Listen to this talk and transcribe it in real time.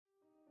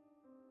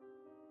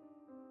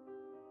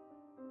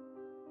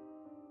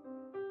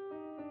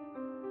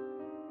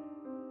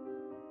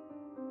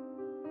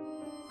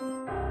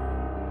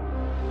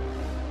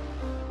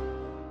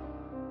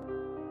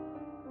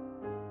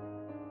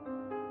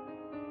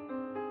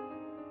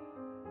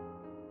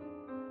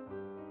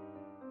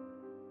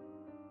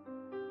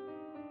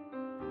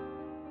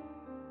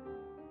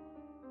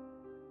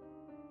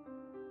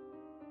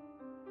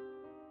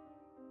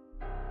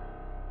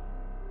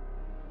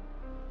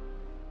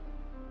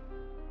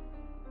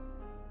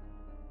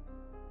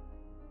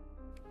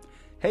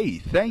Hey,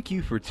 thank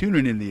you for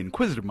tuning in the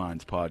Inquisitive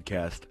Minds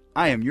podcast.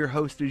 I am your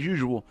host, as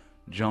usual,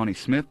 Johnny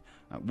Smith.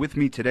 With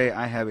me today,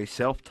 I have a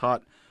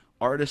self-taught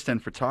artist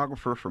and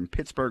photographer from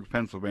Pittsburgh,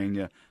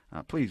 Pennsylvania.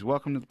 Please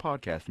welcome to the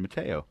podcast,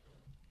 Mateo.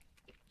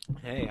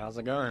 Hey, how's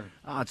it going?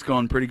 It's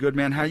going pretty good,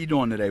 man. How you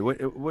doing today?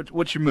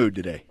 What's your mood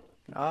today?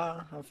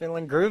 I'm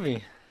feeling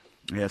groovy.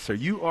 Yeah, so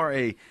you are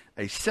a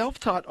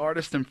self-taught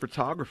artist and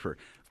photographer.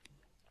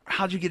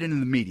 How'd you get into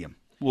the medium?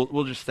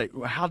 We'll just say,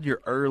 how'd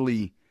your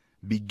early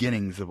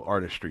beginnings of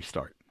artistry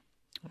start?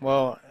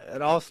 Well,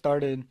 it all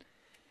started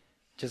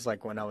just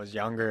like when I was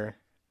younger,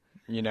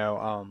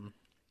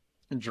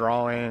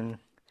 drawing,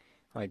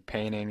 like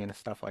painting and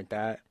stuff like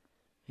that.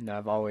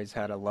 I've always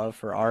had a love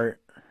for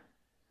art.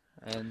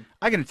 And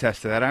I can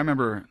attest to that. I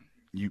remember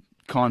you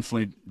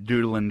constantly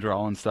doodling,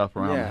 drawing stuff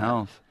around the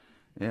house.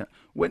 Yeah.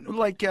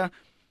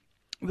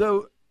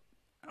 Though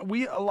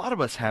a lot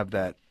of us have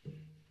that,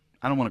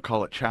 I don't want to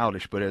call it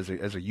childish, but as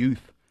a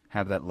youth,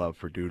 have that love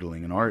for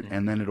doodling and art,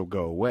 and then it'll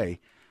go away.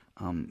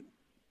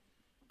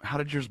 How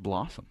did yours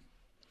blossom?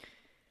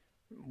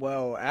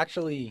 Well,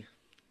 actually,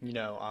 you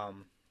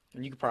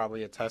could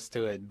probably attest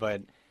to it,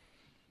 but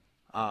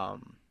I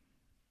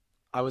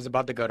was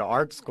about to go to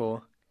art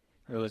school.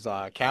 It was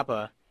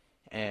Kappa,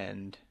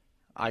 and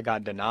I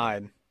got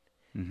denied.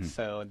 Mm-hmm.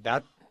 So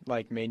that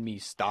made me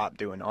stop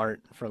doing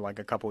art for a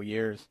couple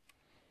years,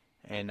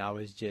 and I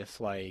was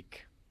just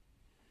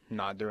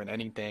not doing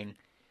anything.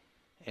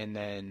 And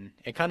then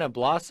it kind of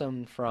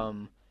blossomed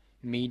from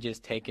me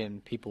just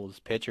taking people's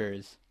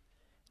pictures.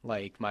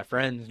 Like my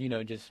friends,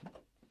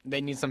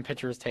 they need some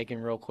pictures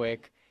taken real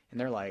quick, and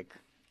they're like,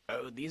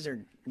 "Oh, these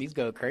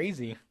go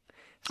crazy."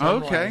 So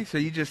okay, so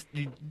you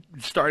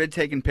started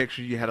taking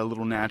pictures. You had a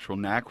little natural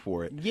knack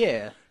for it.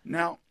 Yeah.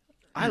 Now,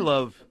 I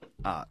love.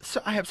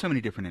 So I have so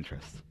many different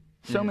interests,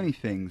 so many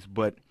things,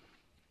 but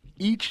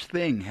each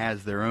thing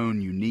has their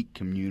own unique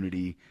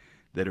community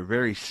that are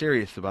very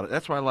serious about it.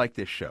 That's why I like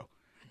this show,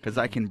 because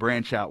I can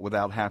branch out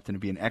without having to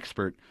be an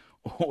expert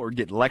or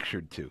get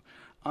lectured to.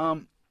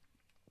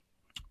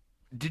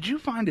 Did you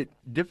find it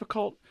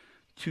difficult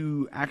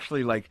to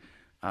actually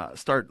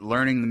start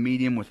learning the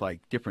medium with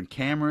different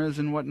cameras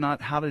and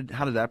whatnot? How did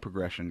that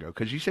progression go?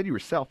 Because you said you were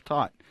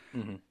self-taught.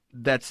 Mm-hmm.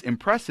 That's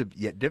impressive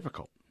yet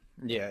difficult.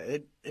 Yeah,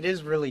 it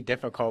is really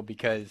difficult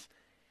because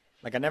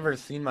I never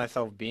seen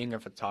myself being a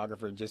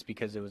photographer just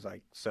because it was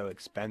so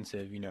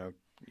expensive.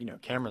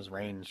 Cameras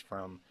range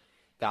from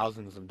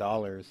thousands of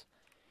dollars.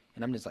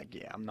 And I'm just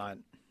I'm not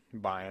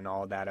buying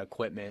all that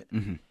equipment.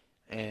 Mm-hmm.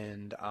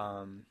 And,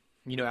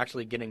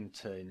 actually getting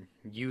to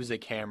use a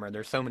camera,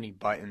 there's so many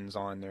buttons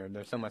on there.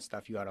 There's so much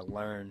stuff you got to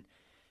learn.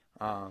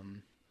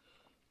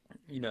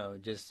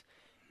 Just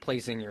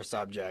placing your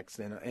subjects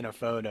in a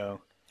photo.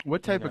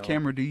 What type of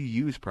camera do you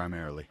use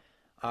primarily?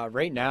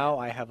 Right now,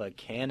 I have a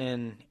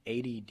Canon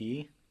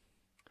 80D.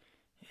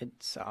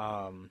 It's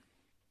a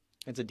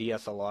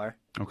DSLR.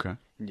 Okay.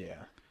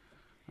 Yeah.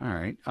 All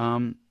right.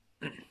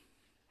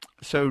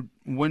 So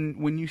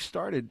when you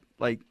started,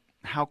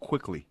 how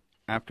quickly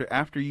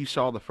after you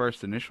saw the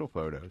first initial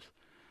photos,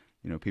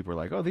 people were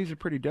like, "Oh, these are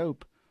pretty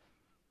dope."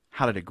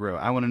 How did it grow?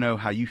 I want to know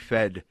how you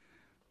fed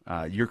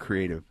your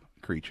creative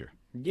creature.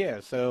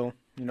 Yeah. So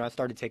I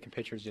started taking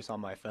pictures just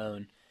on my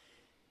phone,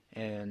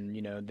 and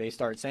they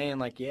start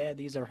saying "Yeah,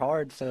 these are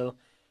hard." So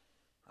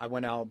I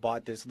went out and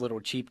bought this little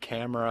cheap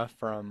camera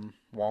from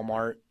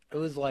Walmart. It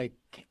was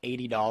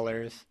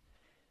 $80.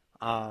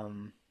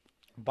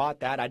 Bought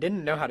that. I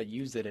didn't know how to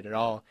use it at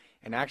all,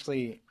 and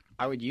actually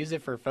I would use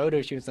it for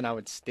photo shoots and I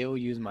would still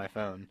use my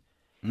phone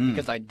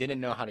because I didn't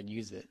know how to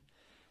use it.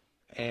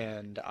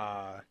 And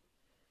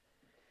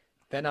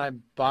then I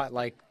bought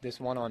this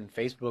one on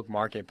Facebook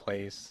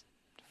Marketplace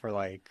for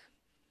I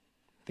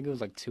think it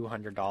was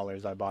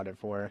 $200 I bought it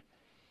for,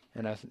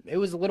 and it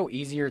was a little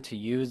easier to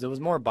use. There was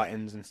more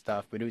buttons and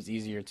stuff, but it was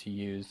easier to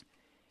use.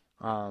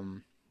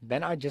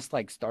 Then I just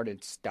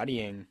started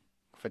studying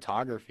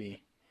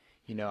photography.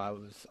 I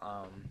was.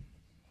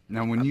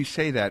 Now, when you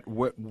say that,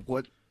 what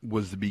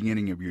was the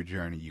beginning of your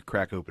journey? You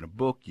crack open a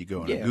book, you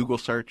go on a Google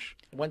search.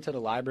 Went to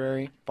the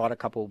library, bought a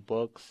couple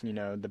books.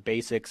 The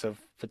basics of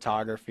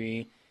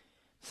photography,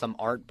 some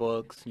art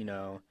books.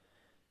 A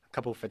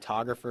couple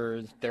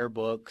photographers, their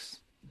books.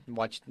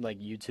 Watched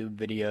YouTube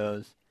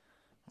videos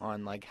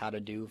on how to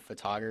do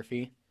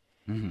photography,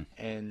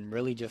 and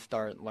really just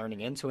start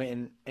learning into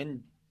it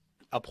and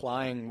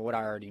applying what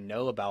I already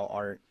know about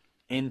art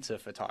into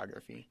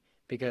photography.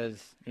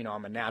 Because,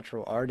 I'm a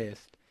natural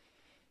artist,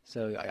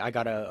 so I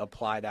got to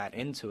apply that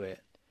into it,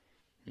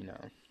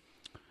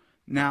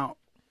 Now,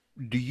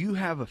 do you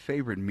have a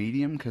favorite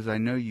medium? Because I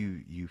know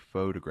you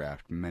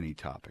photographed many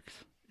topics.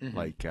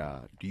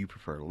 Mm-hmm. Do you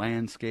prefer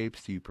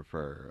landscapes? Do you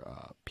prefer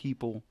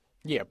people?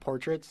 Yeah,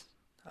 portraits.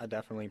 I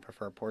definitely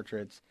prefer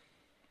portraits,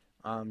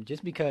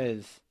 just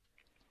because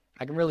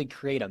I can really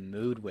create a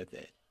mood with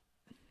it.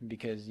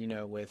 Because,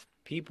 with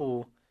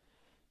people,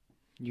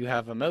 you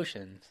have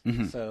emotions.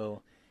 Mm-hmm.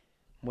 So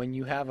when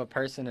you have a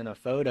person in a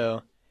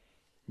photo,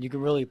 you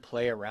can really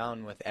play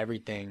around with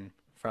everything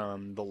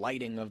from the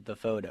lighting of the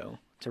photo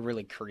to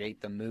really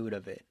create the mood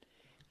of it.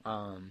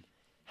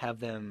 Have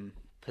them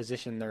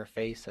position their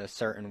face a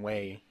certain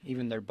way,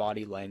 even their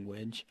body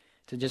language,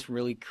 to just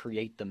really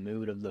create the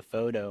mood of the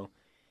photo.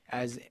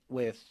 As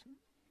with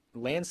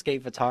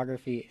landscape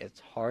photography, it's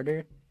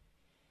harder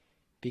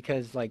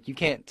because like you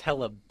can't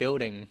tell a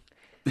building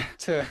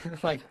to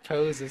like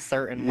pose a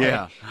certain way.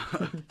 Yeah,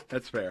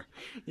 that's fair.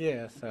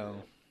 Yeah, so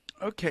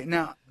Okay,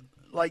 now,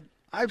 like,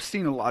 I've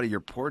seen a lot of your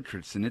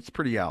portraits, and it's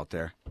pretty out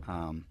there.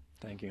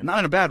 thank you. Not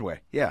in a bad way.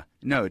 Yeah,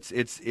 no,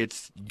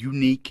 it's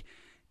unique.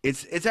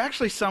 It's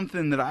actually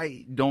something that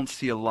I don't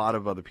see a lot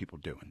of other people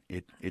doing.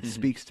 It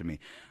speaks to me.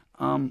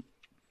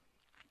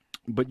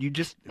 But you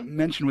just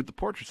mentioned with the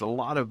portraits, a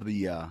lot of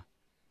the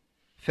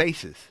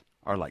faces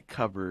are like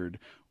covered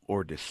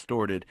or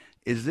distorted.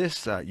 Is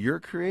this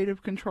your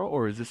creative control,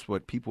 or is this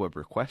what people have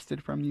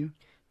requested from you?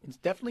 It's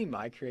definitely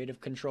my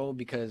creative control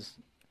because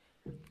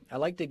I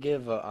like to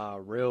give a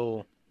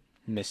real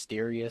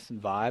mysterious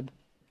vibe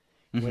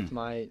with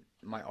my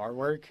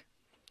artwork,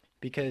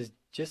 because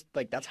just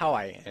like that's how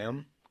I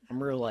am.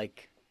 I'm real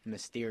like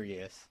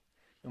mysterious.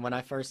 And when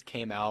I first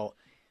came out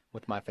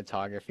with my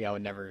photography, I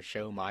would never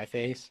show my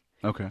face.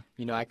 Okay.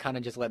 You know, I kind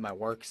of just let my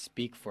work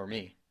speak for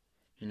me.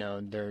 You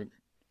know,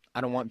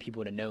 I don't want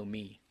people to know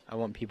me. I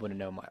want people to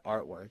know my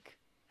artwork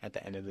at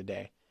the end of the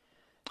day.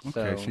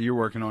 Okay, so you're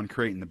working on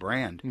creating the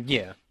brand.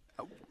 Yeah.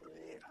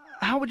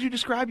 How would you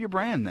describe your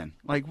brand then?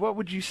 Like, what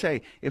would you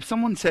say if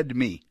someone said to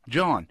me,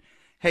 John,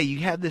 hey, you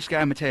had this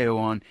guy Mateo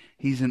on,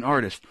 he's an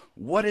artist.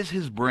 What is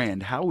his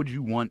brand? How would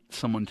you want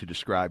someone to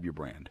describe your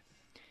brand?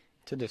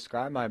 To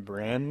describe my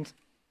brand,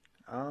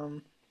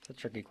 it's a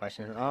tricky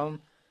question.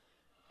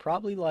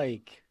 Probably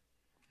like,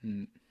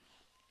 I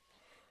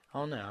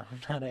don't know. I don't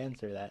know how to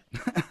answer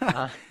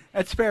that.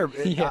 That's fair.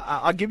 Yeah.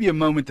 I'll give you a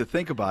moment to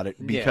think about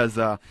it because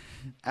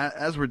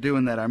as we're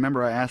doing that, I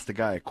remember I asked a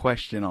guy a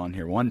question on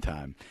here one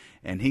time,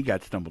 and he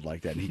got stumbled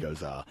like that, and he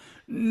goes,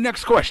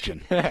 next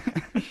question.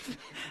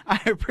 I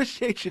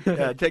appreciate you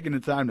taking the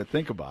time to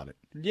think about it.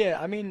 Yeah,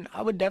 I mean,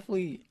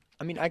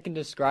 I can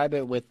describe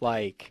it with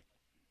like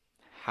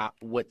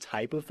what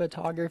type of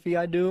photography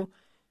I do,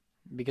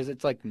 because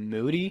it's like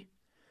moody.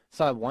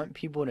 So I want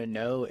people to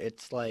know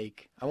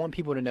I want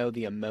people to know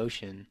the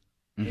emotion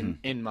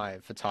in my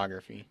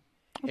photography,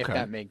 if Okay.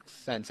 that makes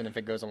sense and if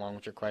it goes along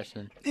with your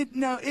question.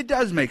 No, it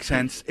does make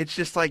sense. It's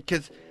just like,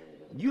 because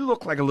you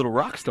look like a little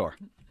rock star.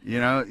 You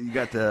know, you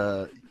got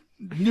the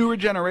newer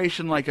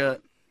generation, like I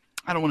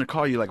don't want to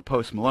call you like a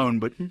Post Malone,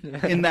 but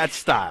in that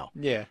style.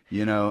 Yeah.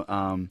 You know,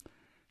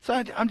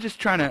 so I'm just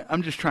trying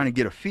to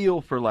get a feel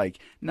for like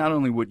not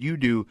only what you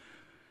do,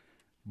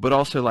 but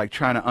also like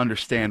trying to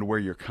understand where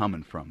you're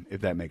coming from,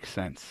 if that makes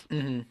sense.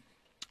 Mm-hmm.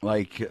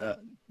 Like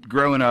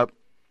growing up,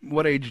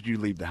 what age did you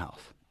leave the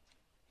house?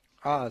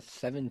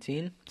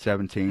 17.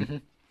 17.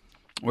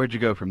 Mm-hmm. Where'd you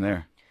go from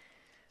there?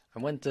 I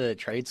went to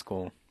trade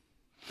school.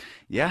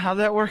 Yeah, how'd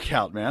that work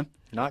out, man?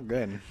 Not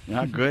good.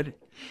 Not good.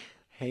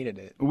 Hated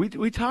it.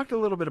 We talked a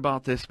little bit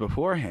about this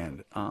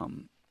beforehand.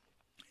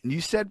 You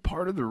said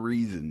part of the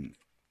reason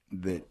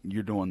that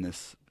you're doing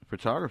this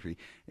photography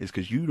is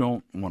because you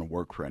don't want to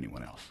work for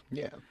anyone else.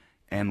 Yeah.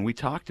 And we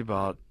talked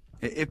about,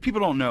 if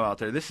people don't know out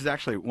there, this is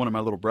actually one of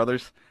my little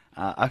brothers.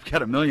 I've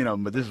got a million of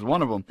them, but this is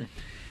one of them.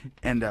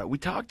 And we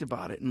talked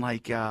about it, and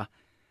like, I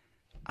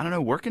don't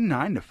know, working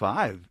 9 to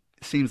 5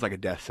 seems like a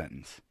death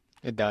sentence.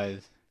 It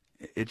does.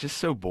 It's just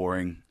so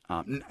boring.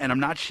 And I'm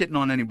not shitting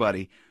on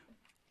anybody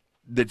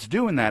that's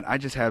doing that. I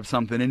just have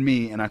something in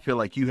me, and I feel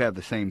like you have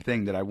the same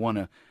thing that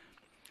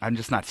I'm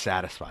just not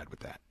satisfied with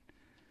that.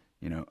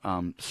 You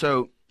know,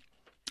 so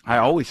I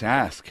always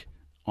ask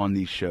on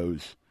these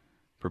shows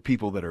for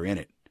people that are in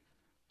it,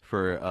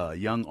 for a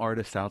young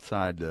artist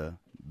outside the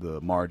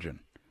margin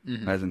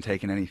who hasn't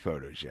taken any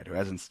photos yet, who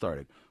hasn't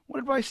started. What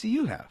advice do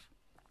you have?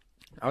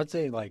 I would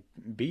say, like,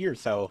 be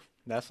yourself.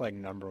 That's, like,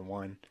 number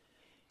one.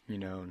 You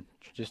know,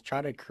 just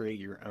try to create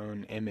your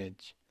own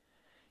image.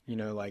 You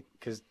know, like,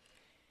 because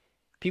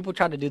people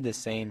try to do the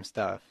same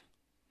stuff.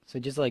 So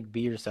just, like,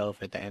 be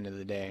yourself at the end of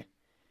the day.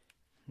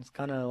 It's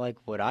kind of like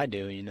what I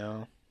do, you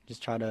know?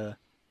 Just try to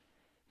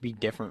be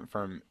different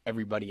from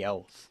everybody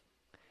else.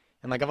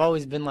 And, like, I've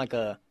always been, like,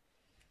 I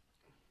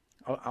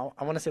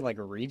want to say, like,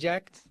 a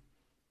reject.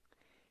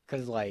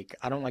 Because, like,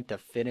 I don't like to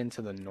fit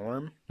into the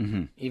norm,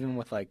 even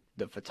with, like,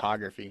 the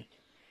photography.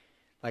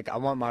 Like, I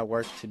want my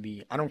work to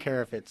be, I don't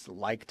care if it's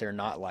liked or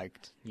not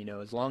liked, you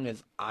know, as long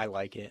as I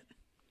like it.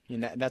 You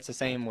know, that's the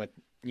same with,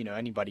 you know,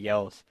 anybody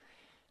else.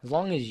 As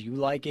long as you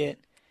like it,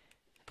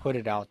 put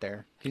it out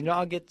there. You know,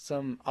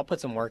 I'll put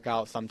some work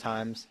out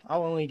sometimes.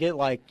 I'll only get,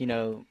 like, you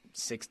know,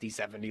 60,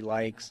 70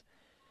 likes.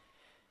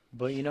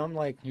 But, you know, I'm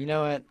like, you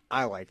know what?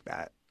 I like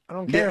that. I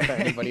don't care if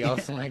anybody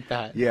else like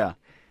that. Yeah.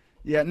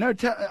 Yeah, no,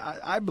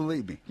 I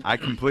believe me. I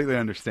completely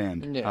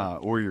understand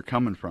where you're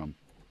coming from.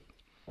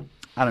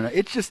 I don't know.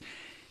 It's just,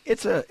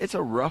 it's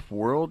a rough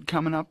world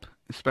coming up,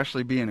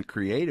 especially being a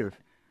creative.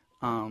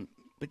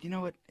 But you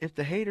know what? If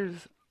the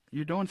haters,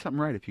 you're doing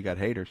something right if you got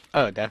haters.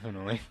 Oh,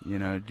 definitely. You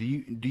know, do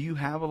you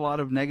have a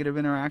lot of negative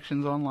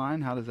interactions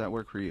online? How does that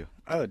work for you?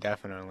 Oh,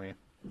 definitely.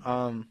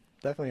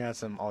 Definitely had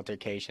some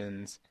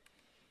altercations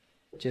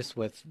just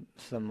with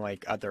some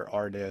like other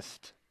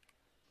artists.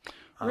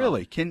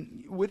 Really?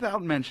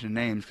 Without mentioning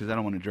names, because I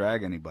don't want to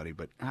drag anybody,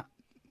 but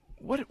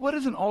what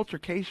does an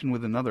altercation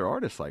with another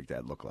artist like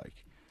that look like?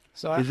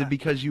 So Is it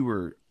because you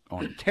were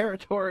on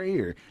territory,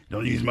 or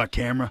don't use my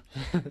camera?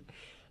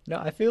 No,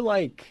 I feel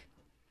like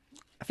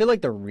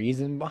the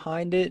reason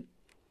behind it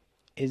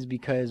is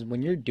because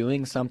when you're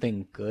doing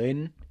something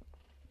good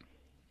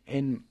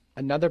and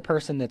another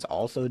person that's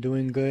also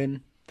doing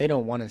good, they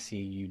don't want to see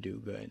you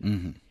do good.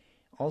 Mm-hmm.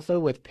 Also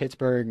with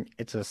Pittsburgh,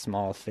 it's a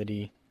small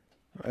city,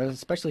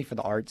 especially for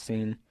the art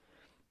scene.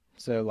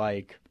 So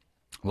like,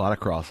 A lot of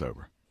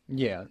crossover.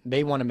 yeah,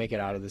 they want to make it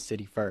out of the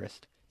city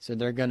first. So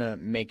they're gonna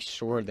make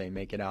sure they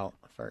make it out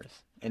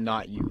first and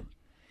not you.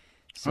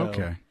 So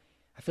Okay.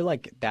 I feel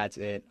like that's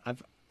it. I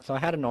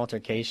had an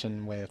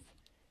altercation with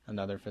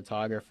another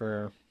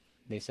photographer.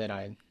 They said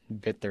I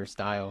bit their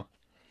style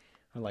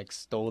or like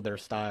stole their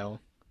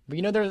style. But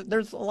you know,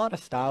 there's a lot of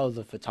styles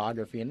of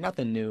photography and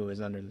nothing new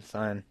is under the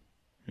sun,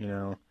 you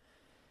know.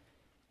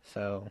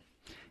 So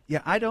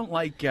Yeah, I don't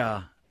like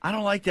that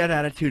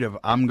attitude of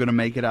I'm gonna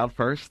make it out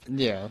first.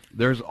 yeah.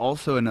 There's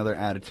also another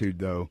attitude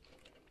though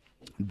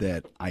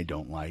that I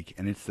don't like,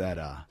 and it's that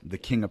the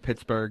king of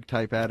Pittsburgh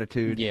type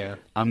attitude. Yeah.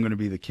 I'm gonna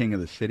be the king of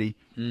the city.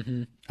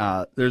 Mm-hmm.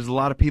 There's a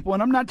lot of people,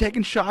 and I'm not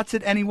taking shots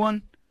at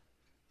anyone.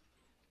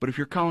 But if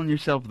you're calling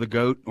yourself the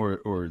GOAT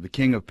or the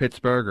king of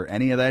Pittsburgh or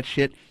any of that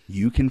shit,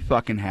 you can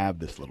fucking have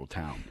this little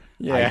town.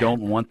 Yeah. I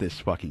don't want this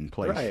fucking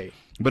place. Right.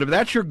 But if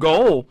that's your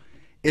goal,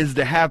 is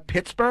to have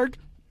Pittsburgh,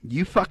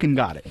 you fucking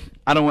got it.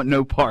 I don't want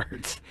no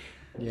parts.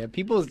 Yeah,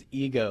 people's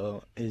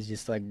ego is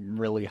just like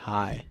really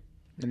high.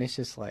 And it's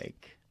just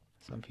like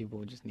some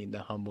people just need to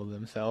humble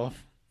themselves.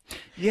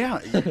 Yeah.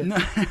 No,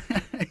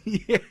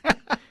 yeah.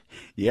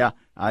 Yeah.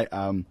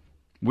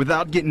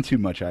 Without getting too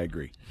much, I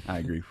agree. I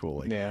agree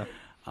fully. Yeah.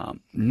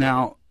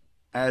 Now,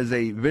 as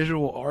a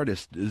visual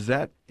artist, does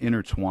that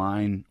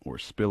intertwine or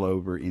spill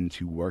over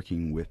into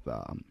working with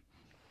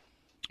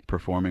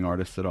performing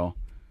artists at all?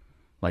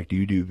 Like, do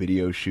you do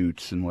video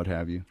shoots and what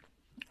have you?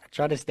 I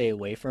try to stay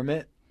away from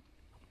it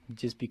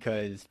just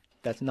because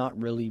that's not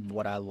really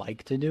what I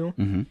like to do.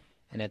 Mm-hmm.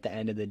 And at the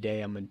end of the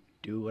day, I'm going to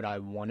do what I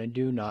want to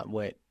do, not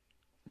what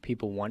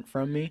people want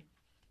from me.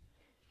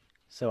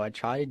 So I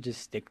try to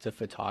just stick to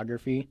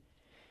photography.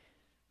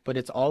 But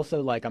it's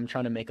also like I'm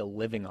trying to make a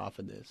living off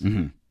of this.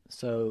 Mm-hmm.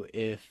 So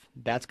if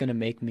that's going to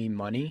make me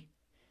money,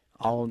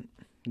 I'll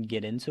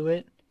get into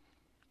it.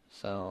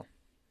 So.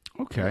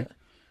 Okay.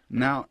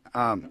 Now,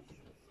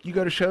 you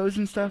go to shows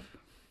and stuff?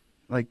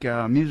 Like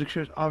music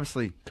shows?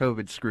 Obviously,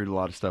 COVID screwed a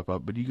lot of stuff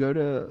up, but do you go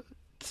to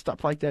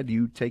stuff like that? Do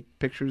you take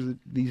pictures at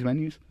these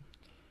venues?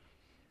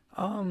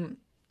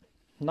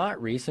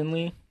 Not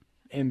recently.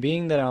 And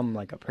being that I'm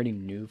like a pretty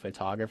new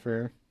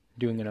photographer,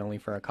 doing it only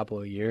for a couple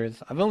of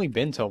years, I've only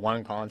been to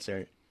one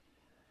concert.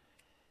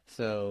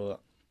 So,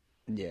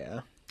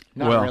 yeah.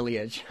 Not Well, really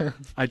a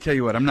chance. I tell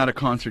you what, I'm not a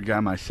concert guy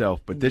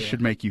myself, but this Yeah.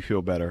 should make you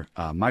feel better.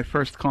 My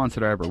first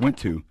concert I ever went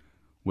to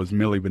was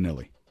Milli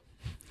Vanilli.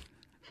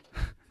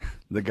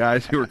 The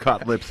guys who were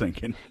caught lip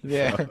syncing.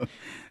 Yeah.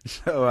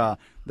 So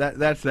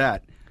that's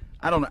that.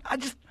 I don't know.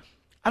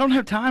 I don't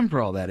have time for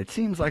all that. It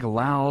seems like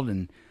loud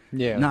and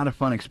Yeah. not a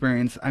fun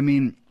experience. I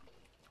mean,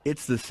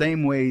 it's the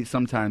same way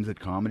sometimes at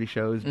comedy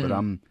shows, but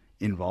I'm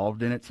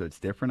involved in it, so it's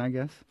different, I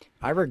guess.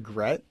 I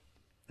regret.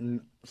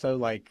 So,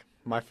 like,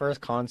 my first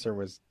concert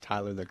was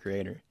Tyler, the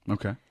Creator.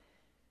 Okay.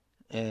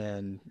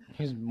 And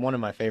he's one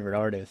of my favorite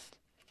artists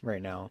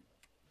right now.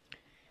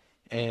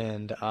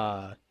 And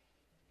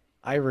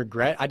I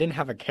regret I didn't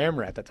have a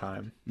camera at the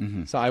time.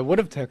 Mhm. So I would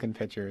have taken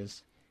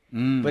pictures.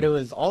 Mm. But it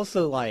was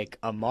also like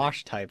a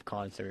mosh type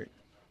concert.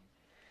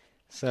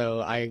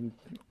 So I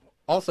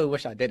also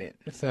wish I didn't.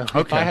 So if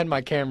Okay. I had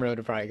my camera, it would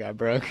have probably got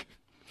broke.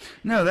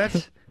 No,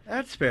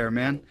 that's fair,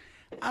 man.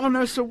 I don't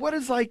know. So what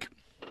is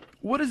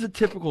a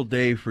typical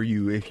day for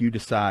you if you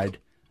decide,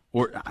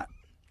 or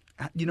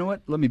you know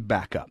what? Let me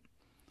back up.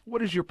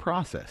 What is your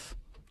process?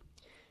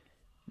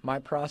 My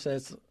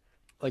process,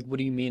 like, what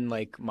do you mean,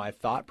 like my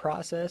thought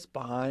process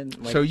behind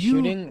like so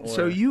shooting?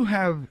 so you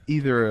have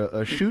either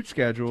a shoot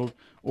scheduled,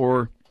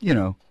 or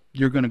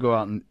you're going to go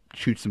out and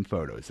shoot some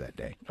photos that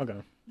day.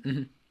 Okay.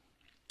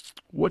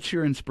 What's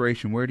your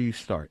inspiration? Where do you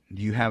start?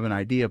 Do you have an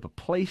idea of a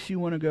place you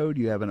want to go? Do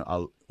you have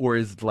or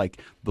is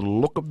like the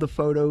look of the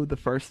photo the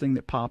first thing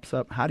that pops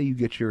up? How do you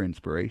get your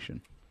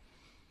inspiration?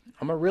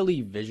 I'm a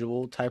really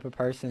visual type of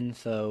person,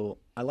 so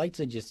I like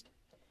to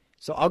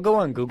so I'll go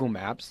on Google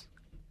Maps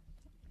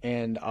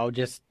and I'll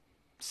just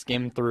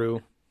skim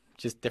through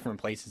just different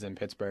places in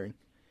Pittsburgh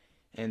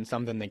and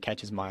something that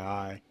catches my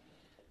eye.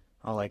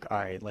 I'll like, all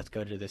right, let's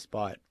go to this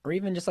spot, or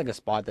even just like a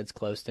spot that's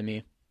close to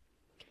me.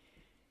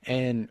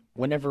 And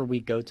whenever we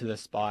go to the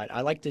spot,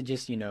 I like to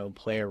just,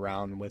 play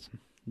around with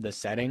the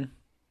setting.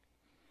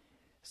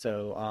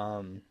 So,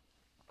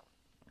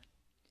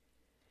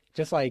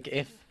 just like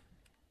if,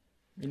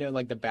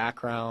 like the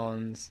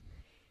backgrounds,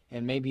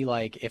 and maybe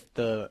like if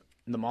the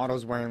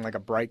model's wearing like a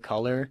bright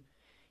color,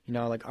 You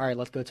know, like, all right,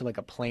 let's go to like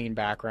a plain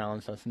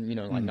background, so it's, you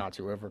know, like not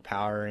too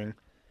overpowering.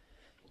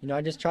 You know,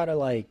 I just try to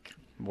like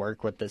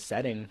work with the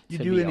setting. You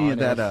to do be any of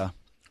honest. that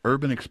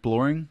urban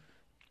exploring?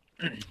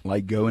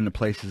 Like go into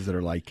places that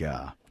are like,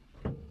 I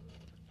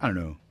don't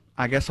know.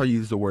 I guess I'll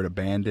use the word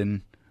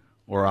abandoned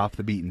or off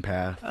the beaten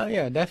path. Oh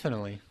yeah,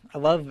 definitely. I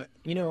love,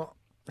 you know,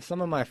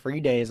 some of my free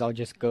days I'll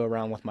just go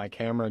around with my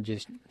camera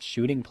just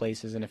shooting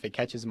places, and if it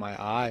catches my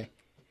eye,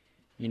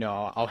 you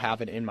know, I'll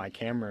have it in my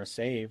camera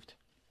saved.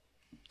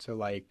 So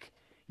like,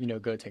 you know,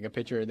 go take a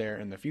picture there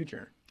in the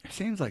future. It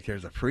seems like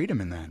there's a freedom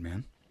in that,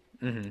 man.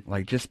 Mm-hmm.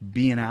 Like just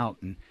being out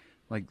and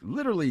like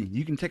literally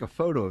you can take a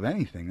photo of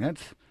anything.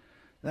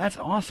 That's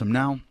awesome.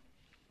 Now,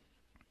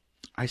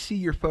 I see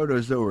your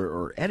photos though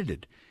are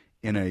edited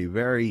in a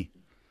very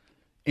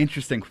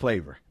interesting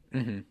flavor.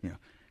 Mm-hmm. You know.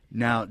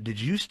 Now, did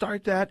you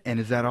start that, and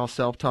is that all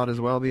self-taught as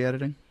well, the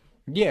editing?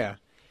 Yeah.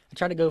 I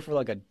try to go for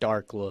like a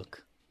dark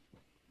look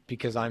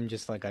because I'm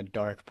just like a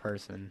dark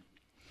person.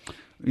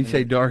 When you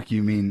say dark,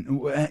 you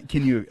mean,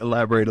 can you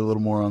elaborate a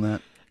little more on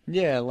that?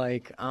 Yeah,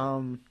 like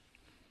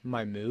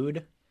my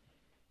mood,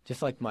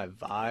 just like my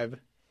vibe.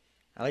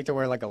 I like to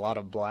wear like a lot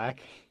of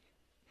black.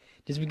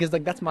 Just because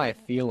like that's my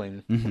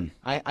feeling. Mm-hmm.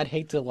 I'd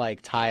hate to like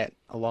tie it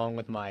along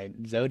with my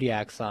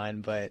zodiac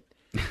sign, but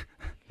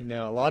you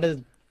know, a lot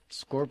of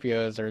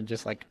Scorpios are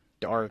just like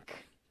dark.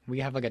 We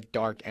have like a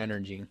dark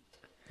energy.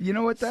 You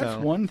know what? That's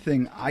So- one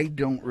thing I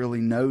don't really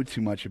know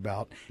too much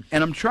about.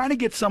 And I'm trying to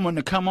get someone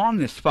to come on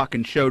this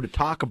fucking show to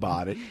talk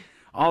about it.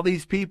 All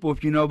these people,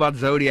 if you know about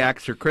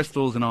zodiacs or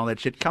crystals and all that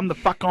shit, come the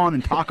fuck on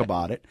and talk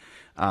about it.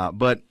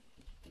 But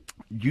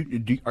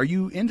are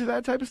you into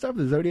that type of stuff,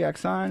 the zodiac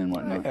sign and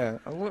whatnot? Yeah,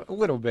 a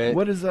little bit.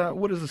 What does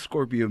a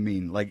Scorpio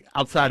mean? Like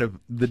outside of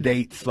the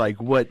dates,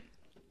 like what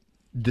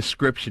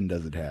description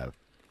does it have?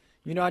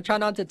 You know, I try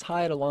not to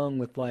tie it along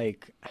with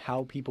like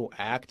how people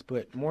act,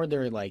 but more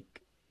their like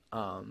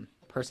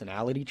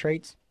personality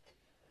traits.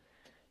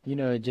 You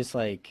know, just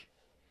like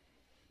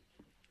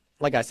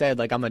I said,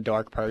 like I'm a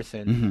dark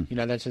person. Mhm. You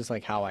know, that's just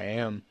like how I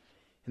am,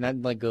 and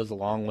that like goes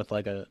along with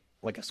like a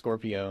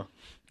Scorpio.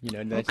 You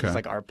know, that's Okay. just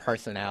like our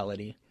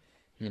personality.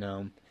 You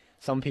know,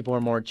 some people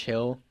are more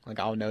chill. Like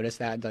I'll notice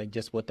that like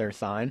just with their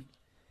sign.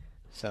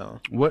 So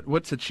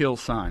What's a chill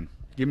sign?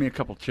 Give me a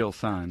couple chill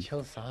signs.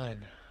 chill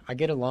sign. I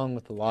get along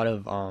with a lot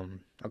of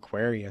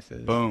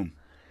Aquariuses. Boom.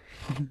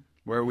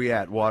 Where are we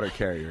at? Water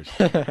carriers.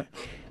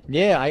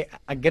 Yeah,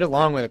 I get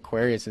along with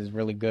Aquarius is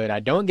really good.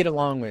 I don't get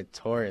along with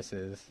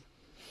Tauruses.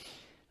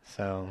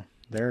 So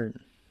they're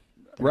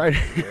Right,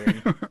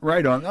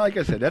 right on. Like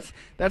I said,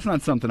 that's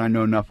not something I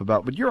know enough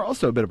about. But you're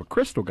also a bit of a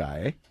crystal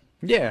guy, eh?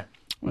 yeah,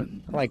 What-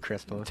 I like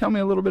crystals. Tell me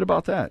a little bit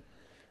about that.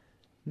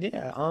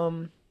 Yeah, I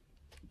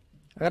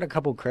got a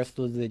couple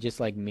crystals that just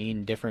like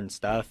mean different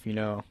stuff, you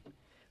know.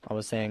 I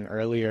was saying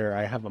earlier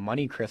I have a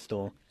money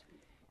crystal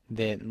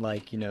that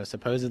like, you know,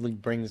 supposedly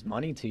brings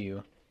money to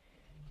you.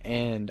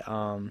 And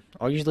I'll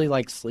usually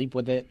like sleep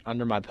with it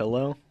under my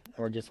pillow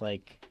or just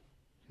like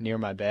near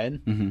my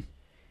bed. Mm-hmm.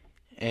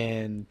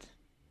 And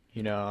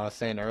you know, I was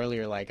saying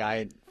earlier like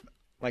I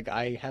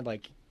had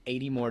like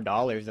 $80 more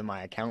in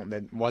my account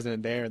that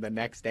wasn't there the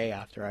next day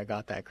after I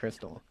got that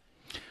crystal.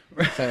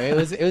 So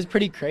it was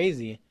pretty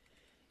crazy.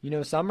 You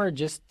know, some are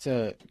just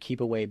to keep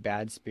away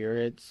bad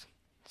spirits.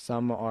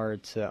 Some are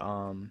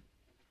to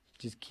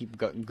just keep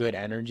good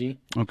energy.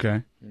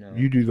 Okay. You know,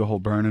 You do the whole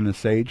burning the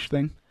sage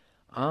thing?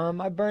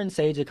 I burned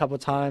sage a couple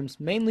times,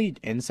 mainly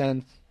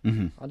incense.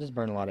 Mm-hmm. I'll just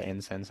burn a lot of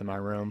incense in my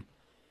room.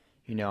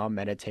 You know, I'll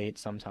meditate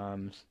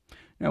sometimes.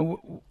 Now,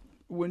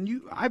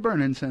 I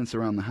burn incense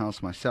around the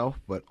house myself,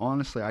 but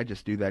honestly, I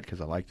just do that because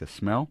I like the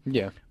smell.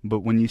 Yeah, But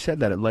when you said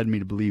that, it led me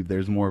to believe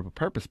there's more of a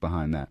purpose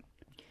behind that.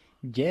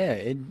 yeah,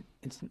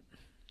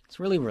 it's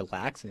really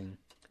relaxing.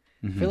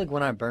 I feel like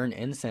when I burn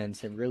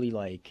incense, it really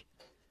like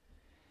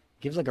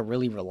gives like a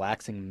really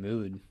relaxing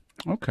mood.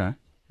 Okay.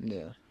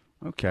 Yeah.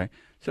 Okay.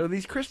 So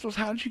these crystals,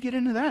 how did you get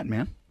into that,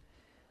 man?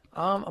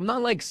 I'm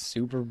not like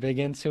super big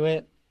into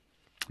it.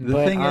 The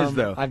But, thing is,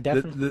 though, I've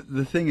definitely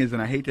the thing is,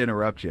 and I hate to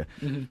interrupt you,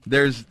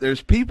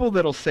 there's people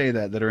that'll say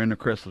that are into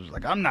crystals.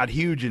 Like, I'm not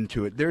huge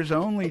into it. There's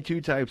only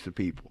two types of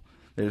people.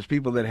 There's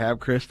people that have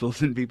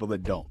crystals and people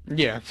that don't.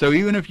 yeah, So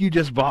even if you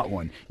just bought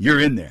one, you're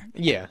in there.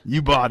 yeah,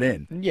 You bought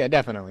in. yeah,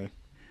 definitely.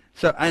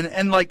 So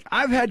and like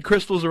I've had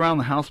crystals around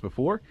the house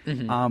before.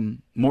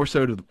 More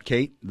so to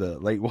Kate, the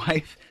late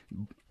wife.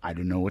 I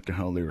didn't know what the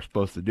hell they were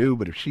supposed to do,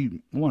 but if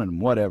she wanted them,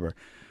 whatever.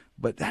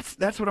 But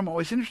that's what I'm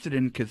always interested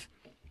in because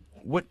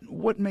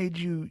what made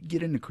you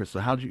get into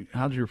crystal?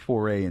 How'd your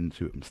foray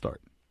into it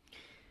start?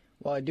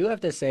 Well, I do have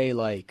to say,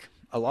 like,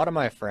 a lot of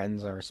my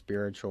friends are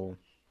spiritual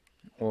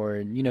or,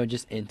 you know,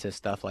 just into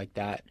stuff like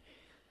that.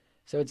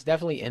 So it's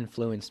definitely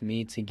influenced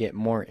me to get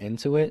more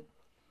into it.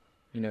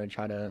 You know,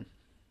 try to,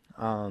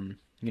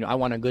 you know, I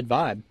want a good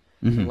vibe.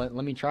 So let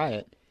me try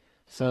it.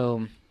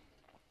 So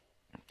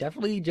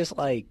definitely just,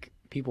 like,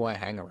 people I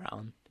hang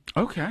around.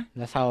 Okay.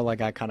 That's how,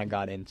 like, I kind of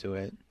got into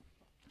it.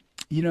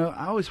 You know,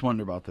 I always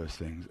wonder about those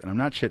things, and I'm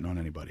not shitting on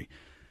anybody,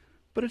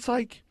 but it's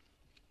like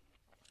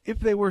if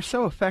they were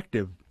so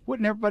effective,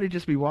 wouldn't everybody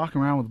just be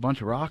walking around with a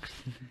bunch of rocks?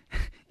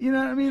 You know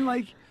what I mean?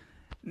 Like,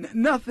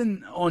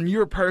 nothing on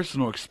your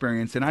personal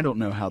experience, and I don't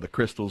know how the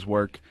crystals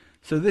work,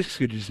 so this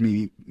could just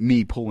be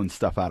me pulling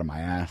stuff out of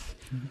my ass.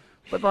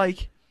 But,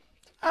 like,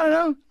 I don't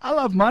know. I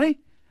love money.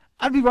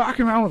 I'd be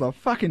walking around with a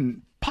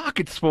fucking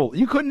pockets full.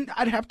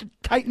 I'd have to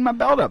tighten my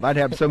belt up. I'd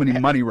have so many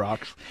money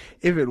rocks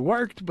if it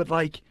worked, but,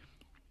 like,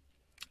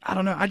 I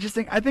don't know. I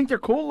think they're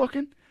cool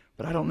looking,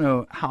 but I don't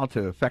know how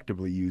to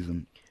effectively use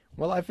them.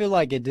 Well, I feel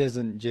like it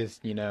doesn't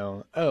just,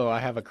 oh, I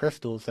have a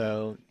crystal,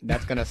 so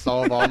that's going to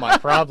solve all my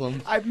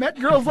problems. I've met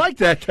girls like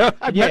that, though.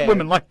 I've met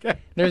women like that.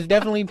 There's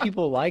definitely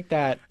people like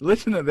that.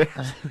 Listen to this.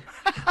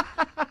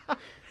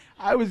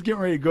 I was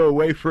getting ready to go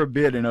away for a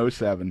bit in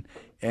 2007,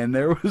 and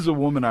there was a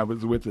woman I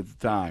was with at the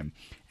time,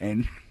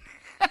 and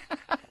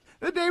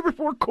the day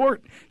before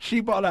court,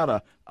 she bought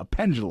out a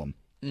pendulum.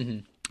 Mm-hmm.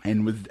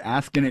 And was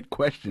asking it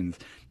questions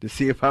to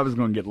see if I was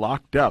going to get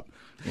locked up.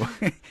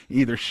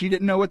 Either she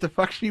didn't know what the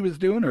fuck she was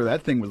doing, or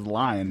that thing was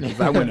lying, because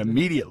I went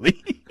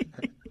immediately.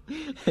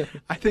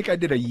 I think I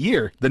did a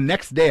year. The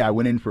next day I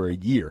went in for a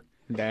year.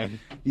 Dang.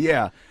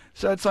 Yeah.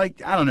 So it's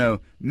like, I don't know,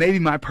 maybe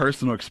my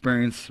personal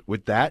experience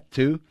with that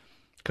too,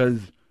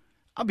 because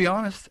I'll be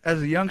honest,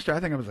 as a youngster, I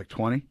think I was like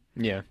 20.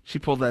 Yeah. She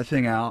pulled that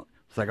thing out.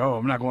 It's like, oh,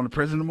 I'm not going to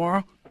prison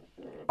tomorrow?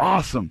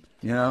 Awesome.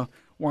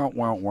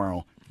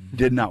 Wow.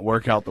 Did not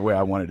work out the way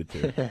I wanted it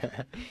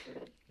to.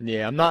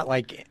 Yeah, I'm not,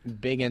 like,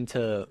 big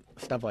into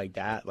stuff like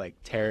that, like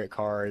tarot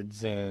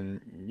cards and,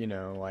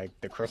 like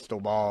the crystal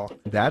ball.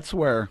 That's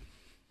where,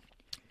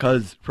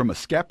 because from a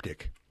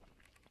skeptic,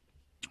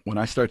 when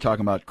I start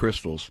talking about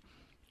crystals,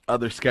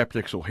 other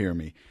skeptics will hear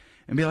me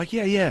and be like,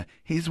 yeah,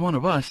 he's one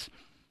of us.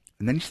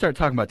 And then you start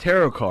talking about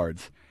tarot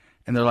cards,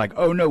 and they're like,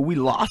 oh, no, we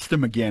lost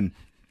him again,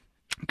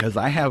 because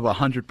I have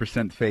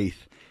 100%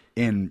 faith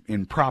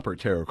in proper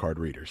tarot card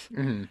readers.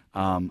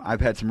 Mm-hmm.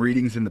 I've had some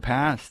readings in the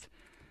past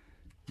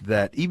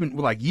that even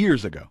like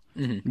years ago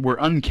were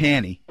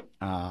uncanny,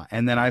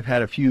 and then I've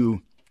had a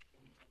few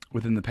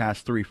within the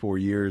past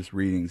 3-4 years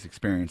readings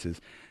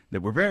experiences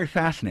that were very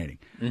fascinating.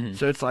 Mm-hmm.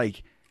 So it's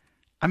like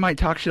I might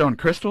talk shit on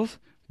crystals,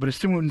 but as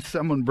soon as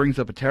someone brings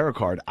up a tarot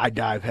card, I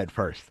dive head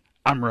first.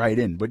 I'm right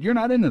in. But you're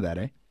not into that,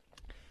 eh?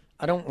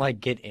 I don't like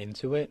get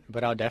into it,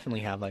 but I'll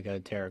definitely have like a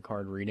tarot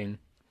card reading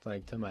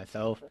like to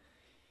myself.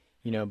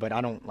 But I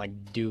don't,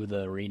 like, do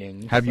the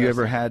reading. Have you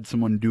ever had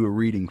someone do a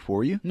reading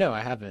for you? No, I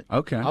haven't.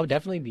 Okay. I'll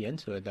definitely be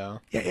into it, though.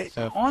 Yeah,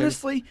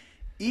 honestly,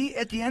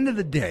 at the end of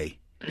the day,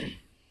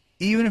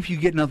 even if you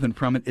get nothing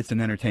from it, it's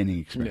an entertaining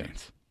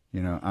experience.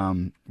 Yeah.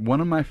 One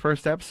of my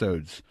first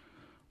episodes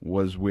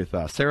was with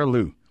Sarah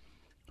Lou,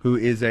 who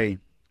is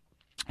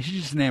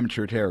she's just an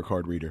amateur tarot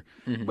card reader.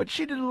 Mm-hmm. But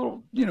she did a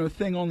little,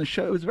 thing on the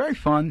show. It was very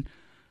fun.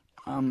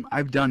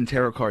 I've done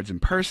tarot cards in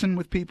person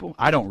with people.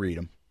 I don't read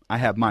them. I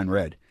have mine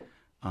read.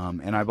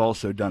 And I've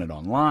also done it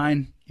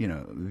online,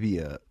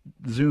 via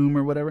Zoom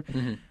or whatever.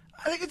 Mm-hmm.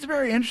 I think it's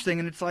very interesting,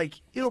 and it's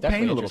like it'll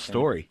paint a little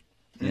story,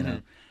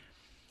 know.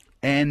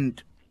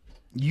 And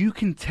you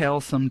can tell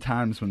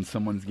sometimes when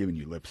someone's giving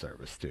you lip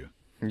service too.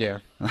 Yeah.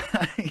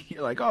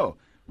 You're like, oh,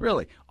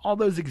 really? All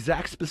those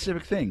exact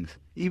specific things.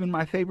 Even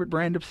my favorite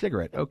brand of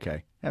cigarette.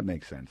 Okay, that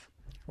makes sense.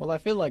 Well, I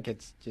feel like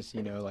it's just,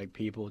 like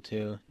people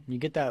too. You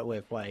get that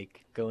with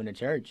like going to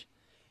church.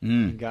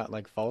 You got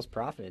like false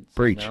prophets.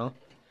 Preach.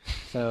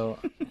 So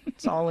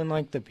it's all in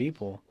like the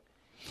people.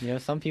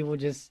 Some people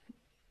just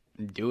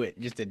do it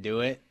just to do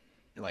it.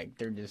 Like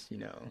they're just,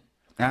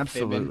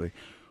 Absolutely.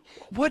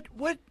 Fibbing.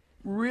 What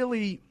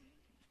really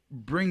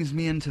brings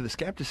me into the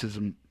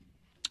skepticism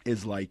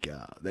is like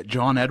that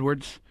John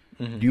Edwards.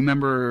 Mm-hmm. Do you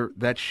remember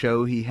that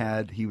show he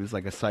had? He was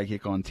like a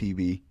psychic on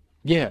TV.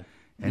 Yeah.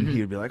 And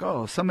he would be like,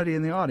 oh, somebody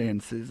in the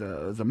audience is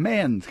a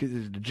man,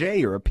 is a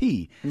J or a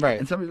P. Right.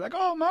 And somebody's like,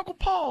 oh, my Uncle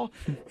Paul.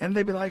 And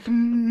they'd be like,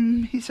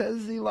 he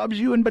says he loves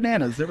you and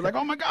bananas. They were like,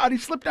 oh, my God, he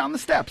slipped down the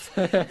steps.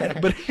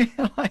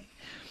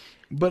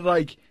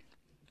 but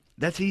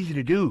that's easy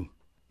to do,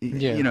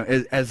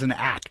 as an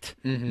act,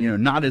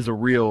 not as a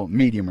real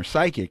medium or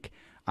psychic.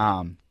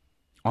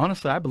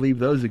 Honestly, I believe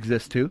those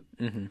exist too,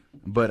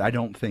 but I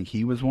don't think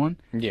he was one.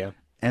 Yeah.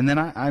 And then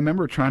I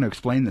remember trying to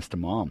explain this to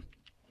Mom,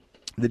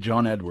 that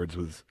John Edwards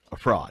was a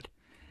fraud.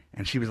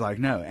 And she was like,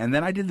 no. And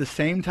then I did the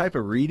same type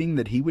of reading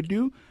that he would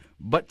do,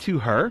 but to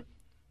her.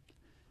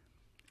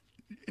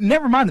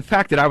 Never mind the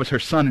fact that I was her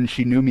son and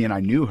she knew me and I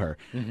knew her.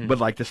 Mm-hmm. But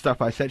like the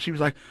stuff I said, she was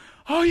like,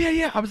 oh,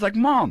 yeah. I was like,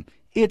 Mom,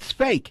 it's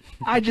fake.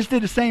 I just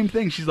did the same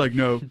thing. She's like,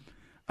 no,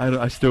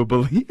 I still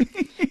believe.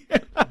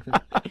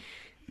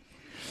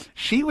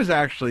 She was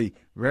actually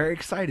very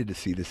excited to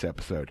see this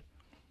episode.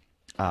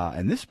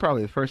 And this is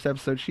probably the first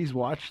episode she's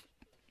watched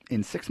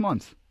in 6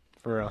 months.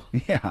 For real.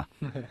 Yeah.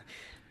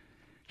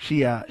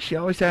 She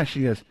always asks,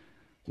 she goes,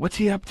 what's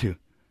he up to?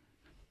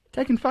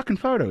 Taking fucking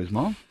photos,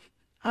 Mom.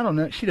 I don't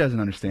know. She doesn't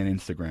understand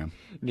Instagram.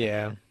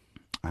 Yeah.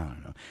 I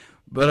don't know.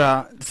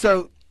 But,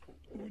 so,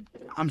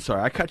 I'm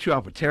sorry. I cut you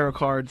off with tarot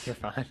cards. You're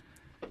fine.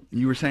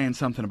 You were saying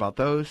something about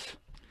those?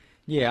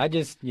 Yeah, I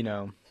just,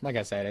 like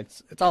I said,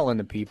 it's all in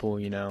the people,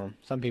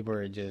 Some people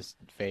are just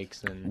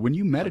fakes. And when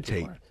you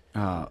meditate,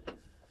 How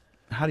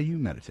do you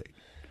meditate?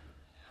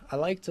 I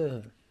like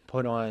to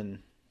put on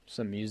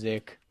some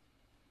music,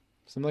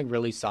 some like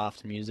really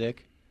soft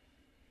music,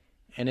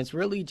 and it's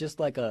really just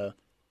like a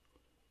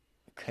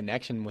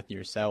connection with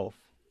yourself.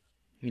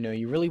 You know,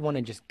 you really want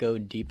to just go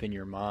deep in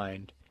your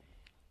mind.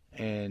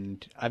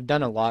 And I've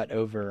done a lot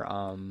over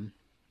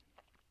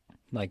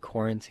like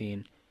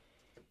quarantine.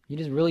 You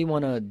just really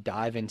want to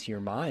dive into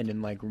your mind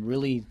and like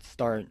really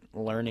start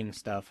learning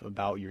stuff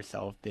about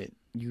yourself that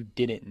you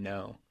didn't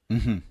know.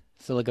 Mm-hmm.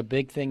 So like a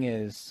big thing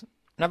is,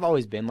 and I've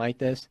always been like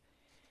this,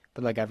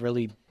 but like I've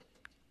really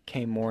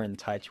came more in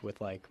touch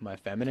with like my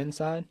feminine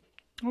side,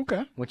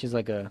 Okay. which is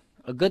like a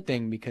good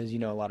thing because, you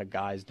know, a lot of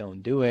guys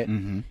don't do it.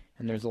 Mm-hmm.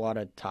 And there's a lot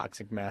of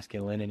toxic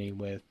masculinity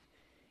with,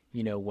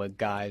 you know, what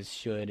guys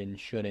should and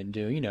shouldn't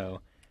do. You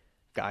know,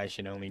 guys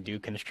should only do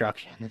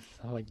construction and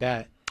stuff like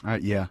that,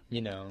 Yeah.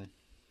 you know.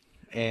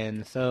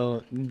 And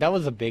so that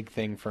was a big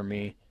thing for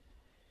me,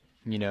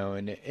 you know,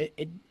 and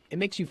it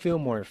makes you feel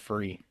more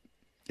free.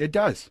 It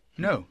does.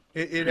 No,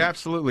 it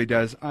absolutely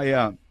does. I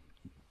had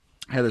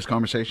this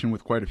conversation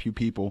with quite a few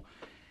people,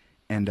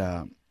 and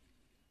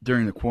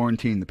during the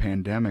quarantine, the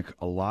pandemic,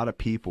 a lot of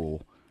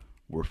people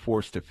were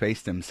forced to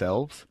face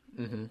themselves,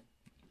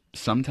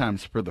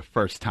 sometimes for the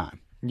first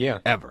time Yeah.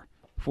 ever,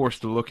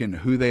 forced to look into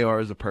who they are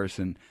as a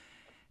person,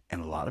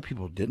 and a lot of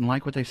people didn't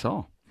like what they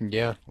saw.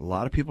 Yeah. A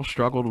lot of people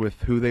struggled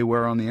with who they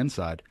were on the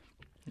inside,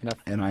 And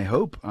and I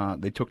hope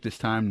they took this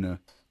time to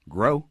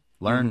grow,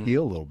 learn,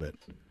 heal a little bit.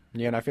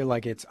 yeah, and I feel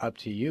like it's up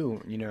to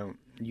you. You know,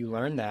 you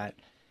learn that,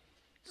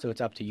 so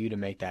it's up to you to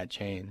make that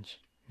change.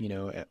 You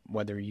know,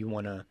 whether you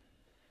want to,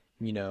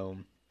 you know,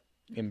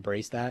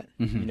 embrace that,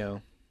 you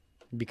know,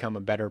 become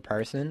a better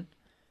person,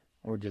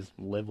 or just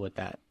live with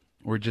that.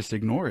 Or just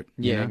ignore it.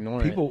 you Yeah, know?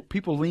 ignore it.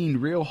 People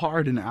leaned real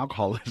hard into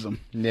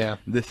alcoholism. Yeah.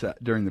 This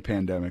during the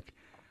pandemic,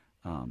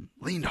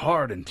 leaned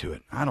hard into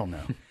it. I don't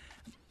know.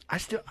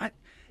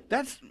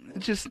 That's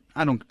just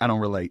I don't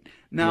relate.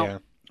 Now, Yeah.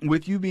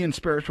 with you being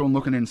spiritual and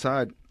looking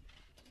inside,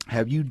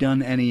 have you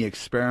done any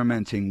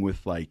experimenting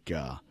with like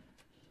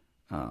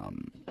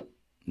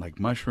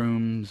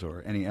mushrooms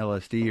or any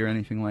LSD or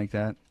anything like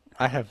that?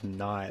 I have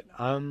not.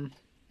 I'm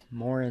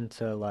more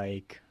into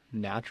like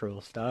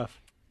natural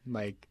stuff,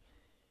 like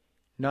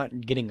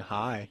not getting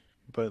high,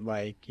 but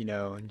like, you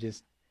know,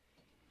 just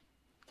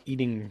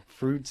eating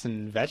fruits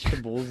and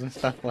vegetables and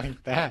stuff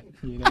like that,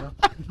 you know?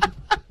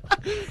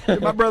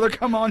 Did my brother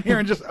come on here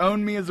and just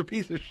own me as a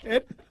piece of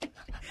shit?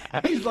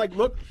 He's like,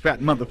 look, fat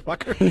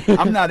motherfucker,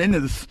 I'm not into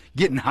this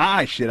getting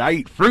high shit. I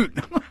eat fruit.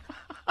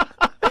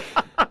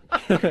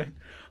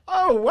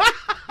 Oh,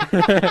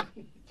 wow.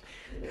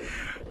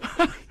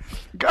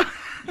 God.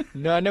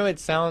 No, I know it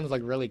sounds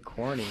like really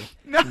corny.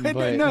 No, but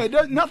no, it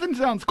does, nothing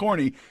sounds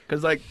corny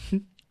because like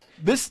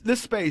this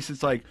space,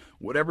 it's like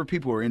whatever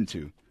people are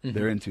into,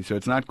 they're into. So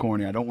it's not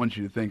corny. I don't want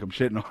you to think I'm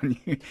shitting on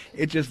you.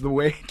 It's just the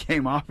way it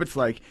came off. It's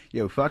like,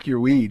 yo, fuck your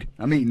weed.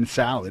 I'm eating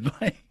salad.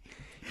 Like,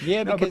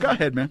 yeah, no, because but go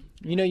ahead, man.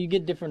 you know, you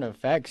get different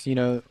effects. You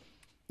know,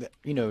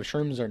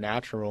 shrooms are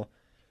natural.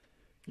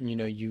 You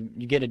know, you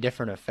get a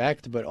different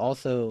effect, but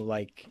also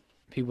like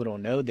people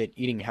don't know that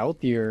eating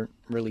healthier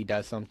really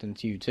does something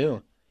to you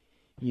too.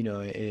 You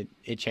know,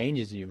 it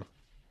changes you.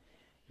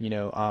 You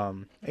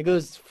know, it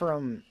goes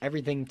from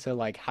everything to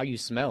like how you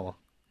smell.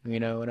 You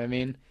know what I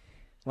mean?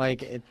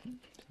 Like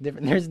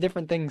there's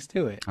different things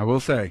to it. I will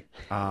say,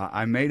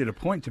 I made it a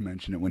point to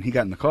mention it when he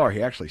got in the car.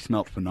 He actually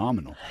smelled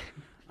phenomenal.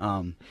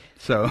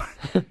 So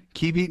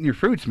keep eating your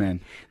fruits,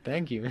 man.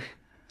 Thank you.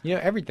 You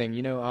know, everything.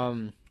 You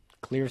know,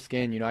 clear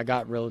skin. You know, I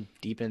got real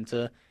deep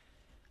into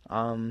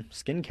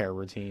skincare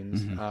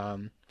routines,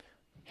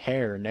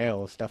 hair,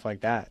 nails, stuff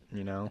like that.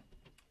 You know.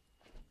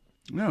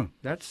 No,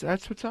 that's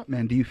what's up,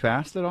 man. Do you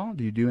fast at all?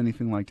 Do you do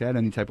anything like that?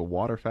 Any type of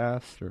water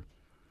fast or?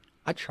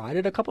 I tried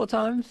it a couple of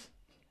times,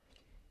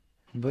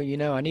 but you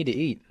know, I need to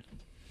eat.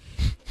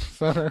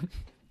 So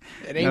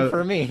it ain't No.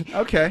 for me.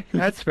 Okay,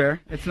 that's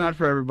fair. It's not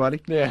for everybody.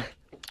 Yeah.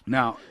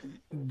 Now,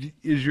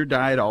 is your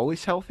diet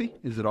always healthy?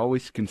 Is it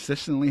always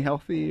consistently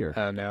healthy? Or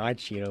Oh no, I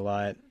cheat a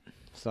lot.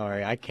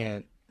 Sorry, I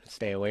can't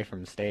stay away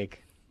from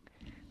steak.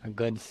 A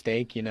good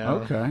steak, you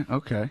know.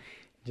 okay.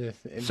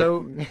 Just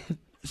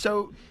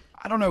So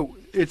I don't know.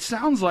 It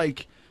sounds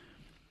like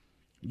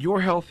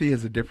your healthy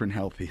is a different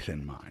healthy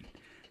than mine.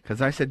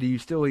 Because I said, do you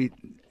still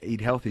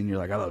eat healthy? And you're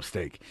like, I love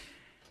steak.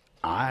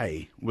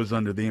 I was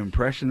under the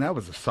impression that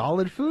was a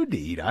solid food to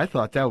eat. I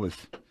thought that was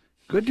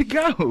good to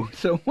go.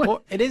 So what?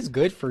 well, it is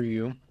good for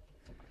you,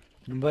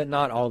 but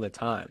not all the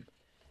time.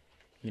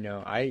 You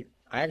know, I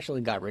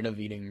actually got rid of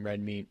eating red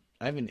meat.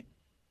 I haven't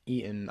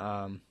eaten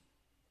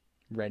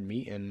red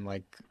meat in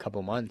like a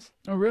couple months.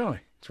 Oh, really?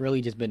 It's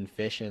really just been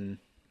fish and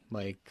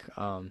like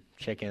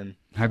chicken.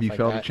 Have stuff you like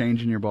felt a that.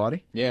 change in your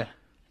body? Yeah,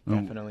 Oh,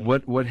 definitely.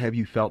 What have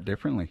you felt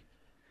differently?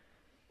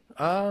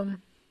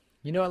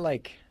 You know,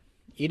 like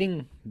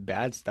eating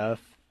bad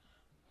stuff.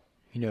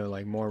 You know,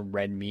 like more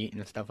red meat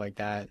and stuff like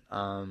that.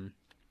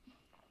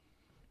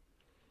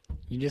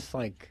 You just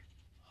like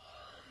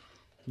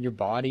your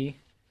body.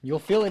 You'll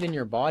feel it in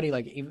your body,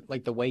 like even,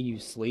 like the way you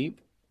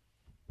sleep.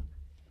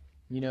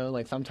 You know,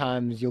 like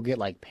sometimes you'll get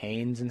like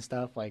pains and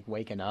stuff, like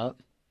waking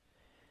up.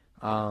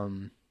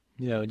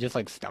 You know, just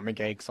like stomach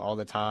aches all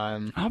the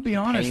time. I'll be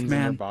honest, Pains in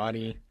your man.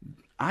 body.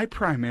 I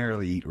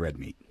primarily eat red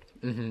meat.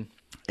 Hmm.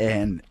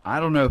 And I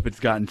don't know if it's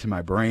gotten to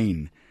my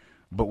brain,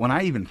 but when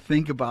I even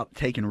think about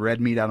taking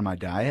red meat out of my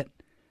diet,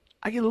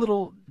 I get a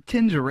little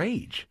tinge of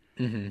rage.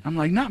 I'm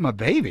like, not my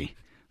baby.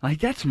 Like,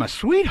 that's my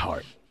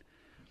sweetheart.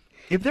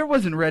 If there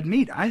wasn't red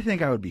meat, I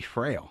think I would be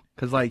frail.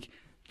 Because, like,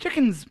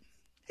 chicken's,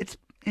 it's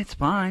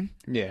fine,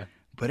 Yeah.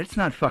 but it's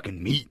not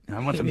fucking meat. I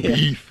want some Yeah.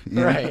 beef. you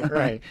know? Right,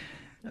 right.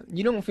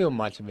 You don't feel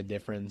much of a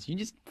difference. You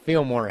just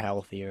feel more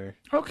healthier,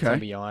 Okay. to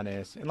be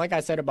honest. And like I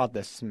said about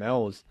the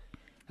smells,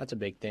 that's a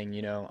big thing,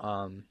 you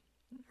know.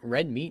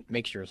 Red meat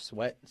makes your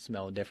sweat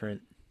smell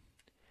different.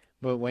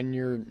 But when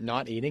you're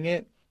not eating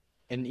it,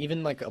 and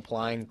even like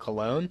applying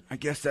cologne, I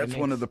guess that's It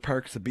one makes- of the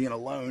perks of being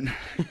alone.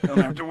 You don't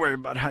have to worry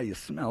about how you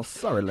smell.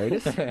 Sorry,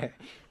 ladies.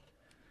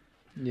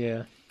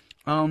 yeah,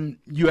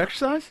 You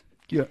exercise?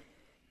 Yeah.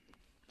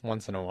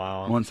 once in a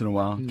while. Once in a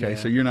while. Okay, Yeah.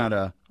 so you're not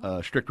a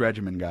strict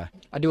regimen guy.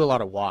 I do a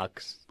lot of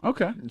walks.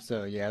 Okay.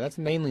 So yeah, that's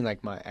mainly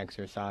like my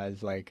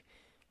exercise. Like,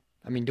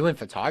 I mean, doing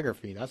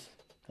photography, that's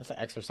an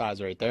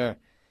exercise right there.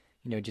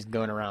 You know, just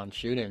going around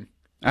shooting.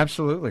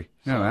 Absolutely.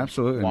 No, So,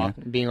 absolutely. Walk,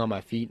 Man. being on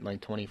my feet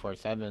like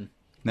 24/7.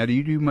 Now, do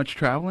you do much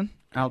traveling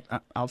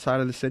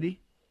outside of the city?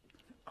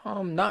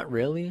 Not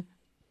really.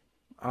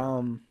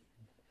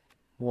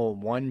 Well,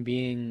 one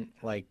being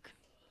like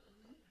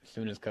as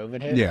soon as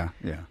COVID hit. Yeah,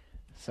 yeah.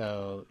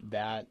 So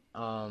that,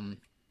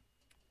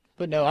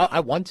 but no, I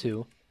want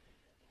to,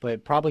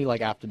 but probably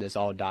like after this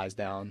all dies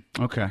down,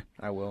 Okay.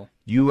 I will.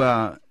 You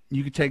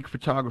could take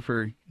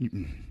photography. You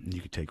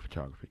could take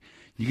photography.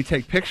 You could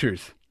take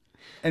pictures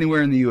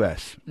anywhere in the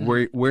U.S.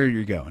 Where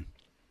you're going.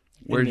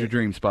 Where's your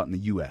dream spot in the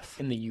U.S.?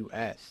 In the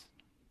U.S.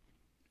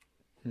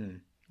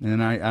 And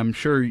I'm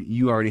sure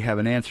you already have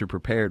an answer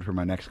prepared for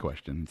my next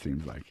question. It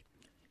seems like.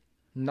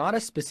 Not a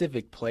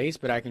specific place,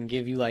 but I can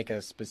give you like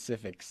a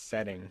specific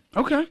setting.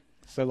 Okay.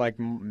 So like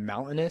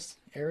mountainous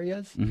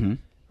areas,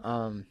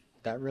 Mm-hmm.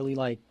 that really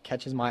like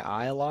catches my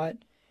eye a lot.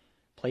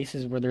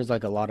 Places where there's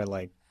like a lot of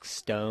like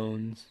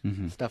stones,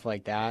 stuff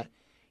like that.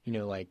 You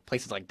know, like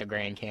places like the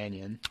Grand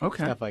Canyon,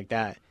 Okay. stuff like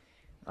that.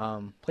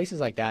 Places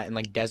like that, and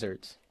like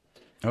deserts.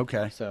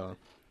 Okay. So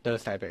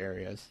those type of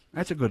areas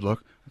That's a good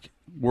look. Okay.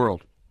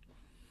 World.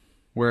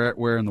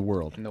 Where in the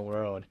world? in the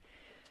world.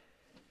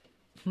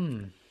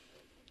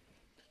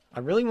 I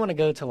really want to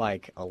go to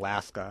like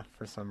Alaska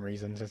for some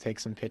reason to take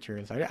some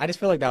pictures. I just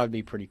feel like that would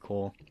be pretty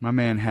cool. My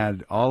man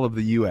had all of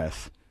the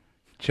U.S.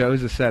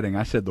 Chose a setting.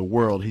 I said the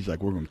world. He's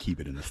like, we're going to keep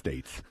it in the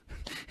States.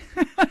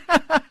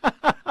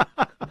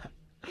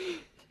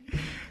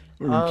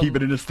 We're going to keep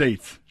it in the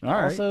States. All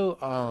right. Also,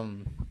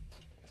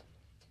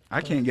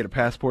 I can't get a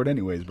passport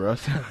anyways, bro.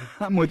 So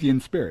I'm with you in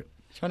spirit.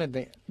 trying to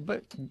think,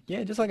 but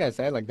yeah, just like I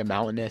said, like the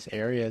mountainous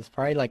areas,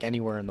 probably like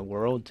anywhere in the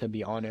world. To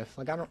be honest,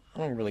 like I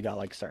don't really got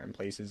like certain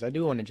places. I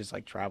do want to just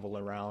like travel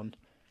around.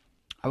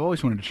 I've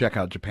always wanted to check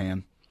out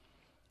Japan.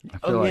 I feel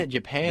Oh yeah, like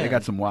Japan. They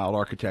got some wild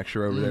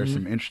architecture over there,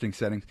 some interesting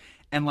settings.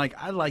 And like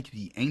I like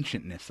the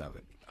ancientness of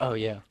it. Oh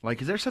yeah,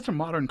 Like, is there such a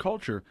modern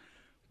culture,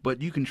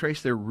 but you can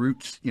trace their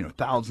roots,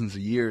 thousands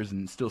of years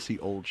and still see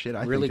old shit.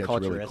 I really think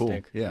that's culturistic.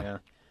 really cool. Yeah.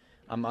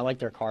 I like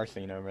their car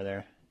scene over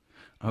there.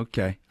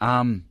 Okay.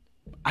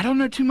 I don't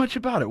know too much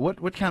about it.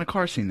 What kind of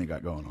car scene they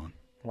got going on?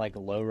 Like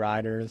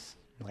lowriders,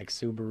 like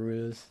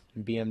Subarus,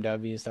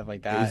 BMWs, stuff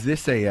like that. Is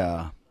this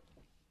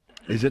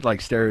is it like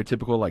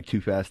stereotypical, like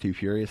Too Fast, Too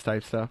Furious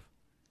type stuff?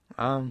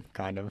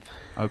 Kind of.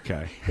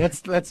 Okay.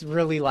 That's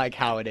really like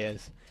how it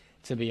is,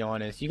 to be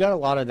honest. You got a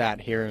lot of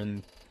that here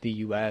in the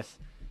U.S.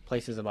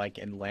 Places like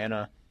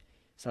Atlanta,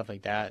 stuff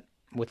like that,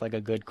 with like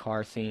a good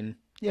car scene.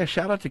 Yeah,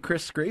 shout out to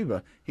Chris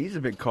Scriva. He's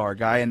a big car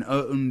guy and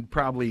owned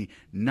probably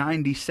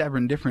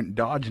 97 different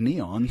Dodge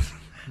Neons.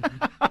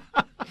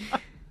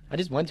 I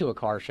just went to a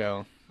car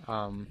show.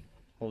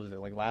 What was it,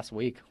 like last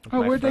week? with Oh,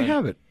 my where'd they friend.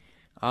 have it?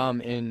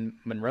 In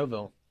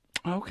Monroeville.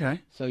 Okay.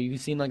 So you've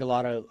seen like a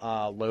lot of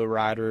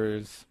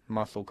lowriders,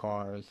 muscle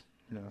cars,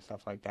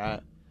 stuff like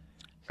that.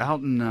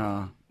 Out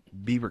in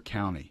Beaver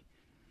County,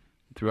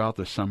 throughout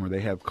the summer,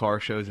 they have car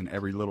shows in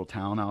every little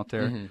town out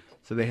there.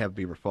 So they have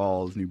Beaver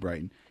Falls, New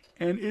Brighton.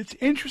 And it's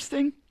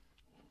interesting,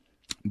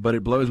 but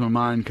it blows my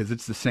mind because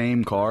it's the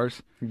same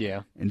cars.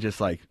 Yeah. And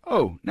just like,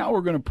 oh, now we're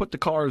going to put the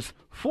cars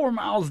 4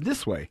 miles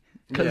this way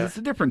because Yeah. it's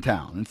a different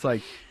town. It's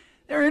like,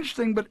 they're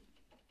interesting, but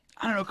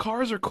I don't know,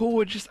 cars are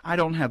cool. It's just, I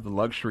don't have the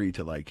luxury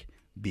to like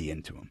be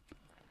into them.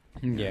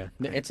 Yeah.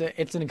 It's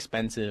an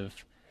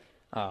expensive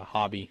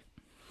hobby.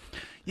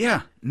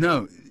 Yeah,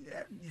 no.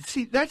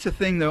 See, that's the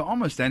thing, though.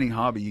 Almost any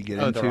hobby you get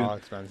Oh, into, they're all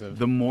expensive.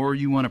 the more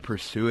you want to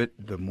pursue it,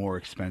 the more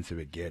expensive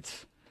it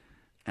gets.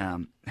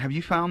 Have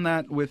you found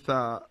that with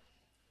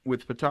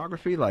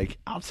photography? Like,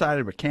 outside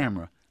of a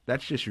camera,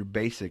 that's just your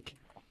basic,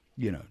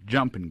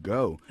 jump and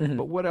go.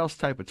 But what else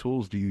type of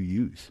tools do you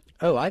use?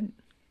 Oh, I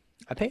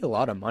pay a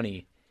lot of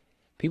money.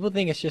 People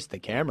think it's just the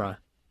camera,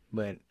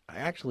 but I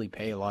actually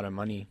pay a lot of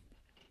money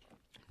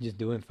just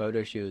doing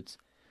photo shoots.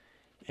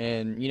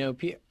 And,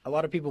 a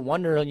lot of people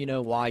wonder,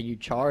 why you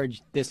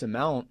charge this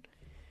amount,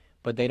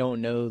 but they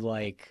don't know,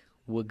 like,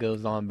 what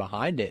goes on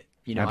behind it.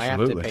 I have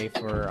to Absolutely. pay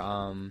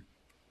for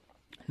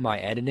my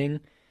editing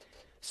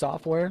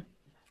software.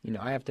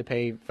 I have to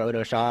pay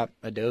Photoshop,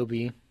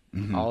 Adobe,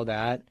 all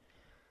that.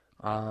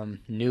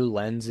 New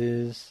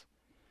lenses.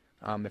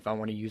 If I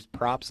want to use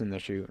props in the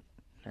shoot,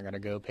 I got to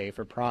go pay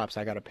for props.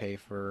 I got to pay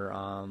for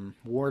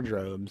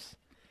wardrobes.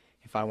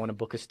 If I want to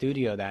book a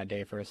studio that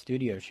day for a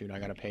studio shoot, I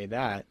got to pay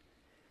that.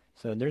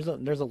 So there's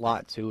a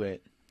lot to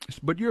it.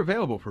 But you're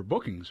available for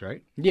bookings,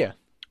 right? Yeah.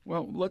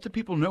 Well, let the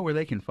people know where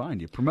they can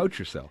find you. Promote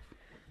yourself.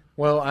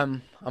 Well,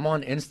 I'm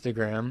on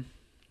Instagram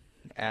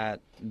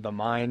at the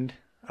Mind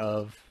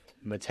of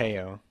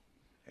Mateo,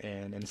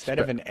 and instead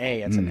of an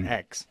A, it's an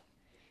X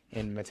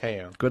in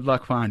Mateo. Good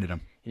luck finding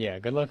them. Yeah,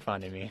 good luck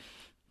finding me.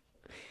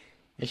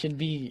 It should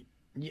be.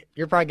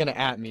 You're probably gonna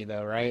at me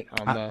though, right?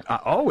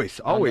 Always.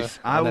 on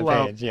the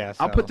page, yeah,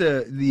 I'll so- put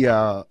the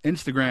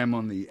Instagram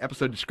on the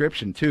episode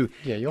description too.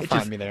 Yeah, you'll It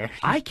find just- me there.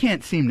 I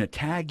can't seem to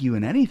tag you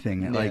in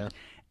anything. Like Yeah.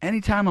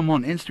 anytime I'm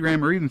on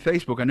Instagram or even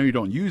Facebook, I know you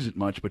don't use it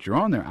much, but you're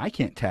on there. I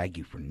can't tag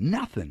you for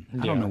nothing.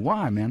 I don't Yeah. know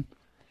why, man.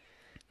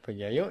 But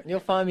yeah, you'll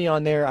find me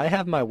on there. I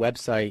have my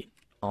website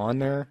on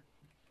there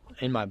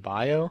in my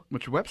bio,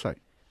 What's your website?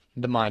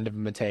 The Mind of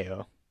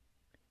Mateo.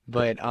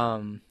 But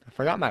I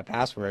forgot my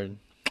password.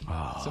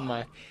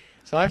 Oh,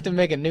 So I have to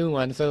make a new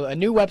one. So a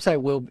new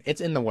website it's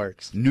in the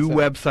works. new So,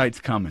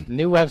 website's coming.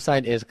 New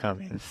website is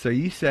coming. So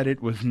you said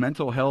it was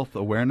Mental Health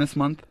Awareness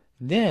Month,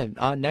 Yeah,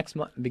 next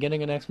month,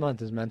 beginning of next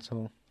month is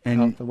mental and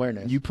health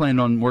awareness. you planned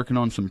on working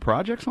on some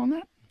projects on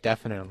that?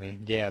 Definitely,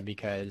 yeah,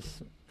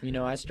 because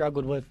I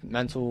struggled with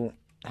mental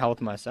health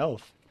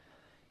myself,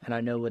 and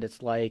I know what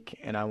it's like,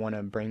 and I want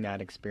to bring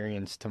that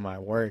experience to my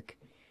work,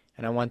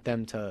 and I want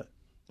them to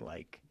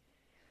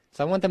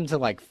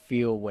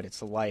feel what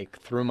it's like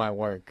through my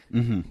work.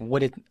 Mm-hmm.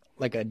 What it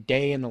like a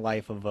day in the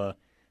life of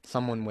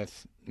someone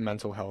with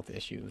mental health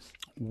issues.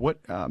 What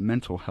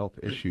mental health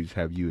issues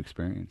have you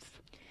experienced?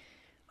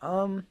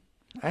 I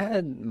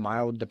had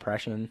mild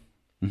depression,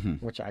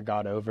 Mm-hmm. which I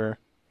got over,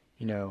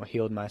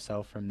 healed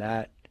myself from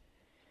that.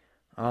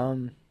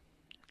 And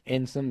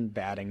some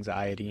bad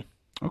anxiety.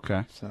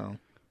 Okay. So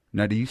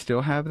Now, do you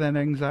still have that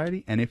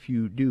anxiety? And if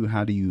you do,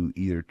 how do you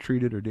either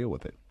treat it or deal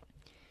with it?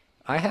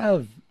 I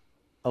have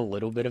a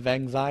little bit of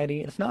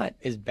anxiety. It's not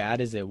as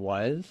bad as it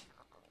was,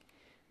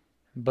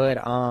 but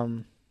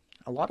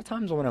a lot of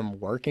times when I'm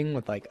working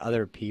with like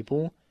other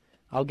people,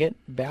 I'll get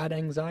bad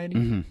anxiety.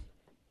 Mm-hmm.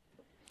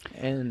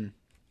 And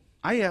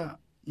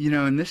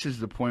And this is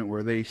the point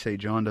where they say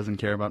John doesn't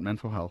care about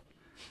mental health.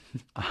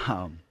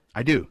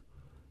 I do.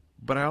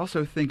 But I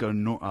also think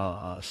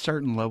a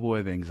certain level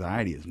of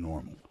anxiety is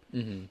normal.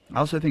 I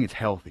also think it's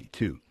healthy,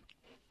 too.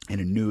 In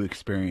a new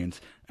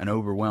experience, an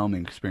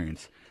overwhelming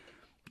experience,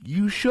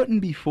 you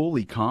shouldn't be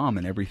fully calm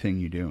in everything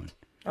you're doing.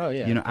 oh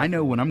yeah, I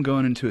know when I'm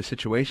going into a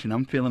situation,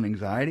 I'm feeling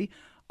anxiety.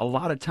 A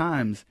lot of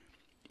times,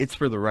 it's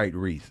for the right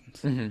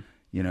reasons.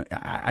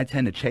 I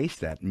tend to chase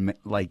that.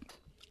 Like,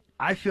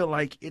 I feel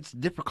like it's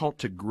difficult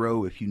to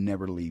grow if you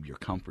never leave your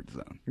comfort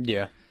zone.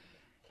 yeah,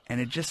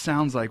 And it just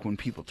sounds like when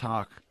people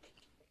talk,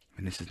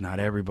 and this is not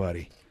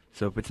everybody,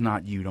 so if it's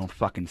not you, don't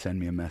fucking send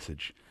me a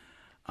message.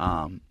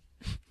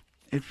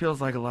 It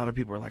feels like a lot of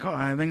people are like, oh,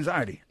 I have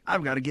anxiety.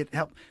 I've got to get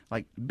help.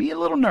 Like, be a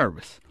little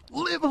nervous.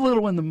 Live a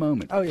little in the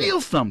moment. Oh, yeah.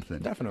 Feel something.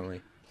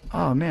 definitely.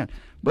 Oh, man.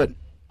 But,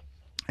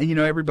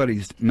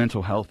 everybody's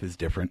mental health is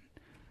different.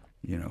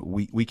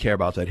 We care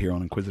about that here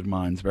on Inquisitive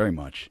Minds very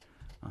much.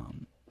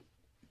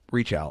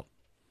 Reach out.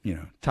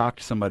 Talk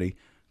to somebody.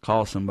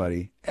 Call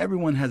somebody.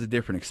 Everyone has a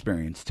different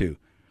experience, too.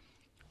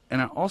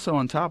 And also,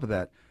 on top of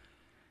that,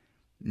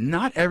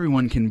 not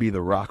everyone can be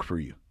the rock for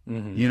you.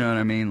 You know what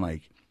I mean?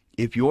 Like,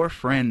 if your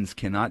friends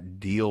cannot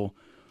deal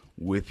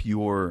with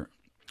your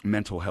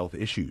mental health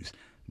issues,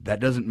 that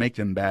doesn't make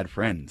them bad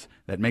friends.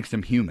 That makes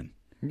them human.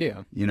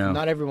 Yeah, You know?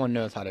 not everyone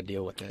knows how to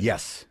deal with it.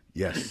 Yes.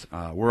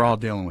 We're all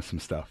dealing with some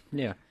stuff.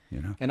 Yeah,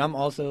 and I'm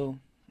also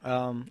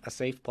a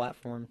safe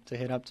platform to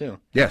hit up too.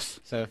 Yes.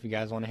 So if you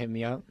guys want to hit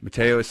me up,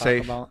 Mateo is talk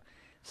safe. about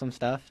some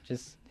stuff,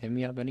 just hit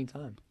me up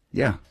anytime.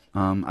 Yeah.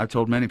 I've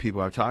told many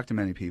people, I've talked to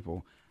many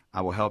people, I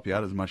will help you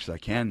out as much as I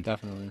can.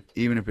 Definitely.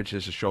 Even if it's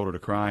just a shoulder to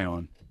cry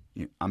on.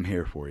 I'm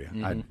here for you.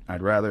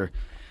 I'd rather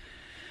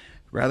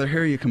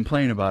hear you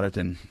complain about it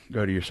than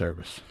go to your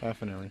service.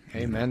 Definitely.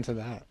 Amen to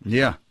that.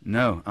 Yeah.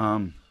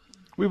 No.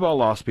 We've all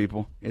lost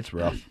people. It's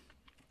rough.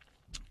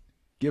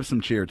 Give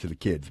some cheer to the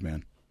kids,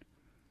 man.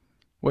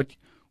 What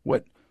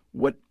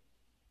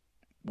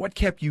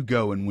kept you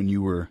going when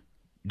you were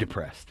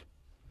depressed?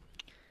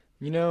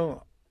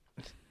 You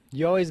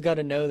always got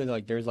to know that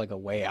like there's like a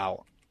way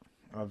out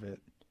of it.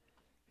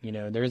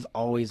 There's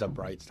always a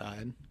bright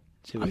side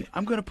to it.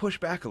 I'm going to push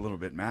back a little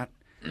bit, Matt,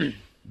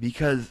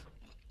 because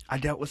I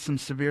dealt with some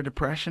severe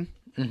depression,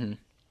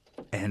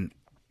 and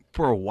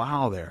for a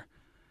while there,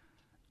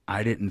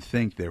 I didn't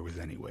think there was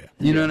any way.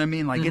 You know what I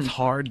mean? Like, it's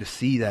hard to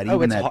see that, Oh,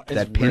 even it's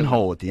that really-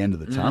 pinhole at the end of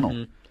the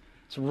tunnel.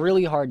 It's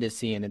really hard to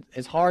see, and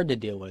it's hard to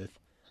deal with.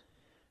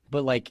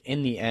 But like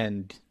in the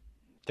end,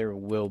 there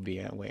will be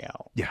a way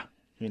out. Yeah.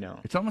 You know,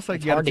 It's almost like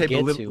It's you got hard to to take a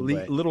get little, to,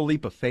 but- little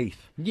leap of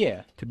faith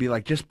yeah. to be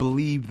like, just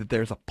believe that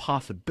there's a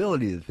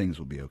possibility that things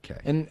will be okay.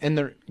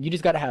 And you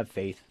just got to have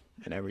faith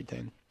in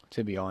everything,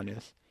 to be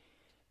honest.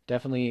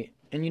 Definitely,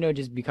 and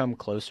just become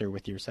closer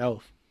with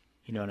yourself.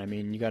 You know what I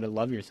mean? You got to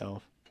love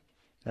yourself.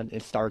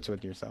 It starts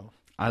with yourself.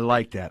 I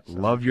like that.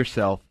 Love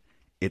yourself.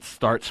 It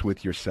starts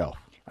with yourself.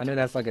 I know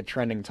that's like a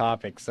trending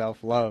topic,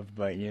 self-love,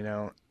 but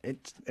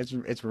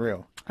it's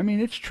real. I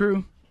mean, it's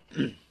true.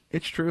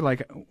 It's true.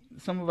 Like,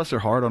 some of us are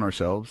hard on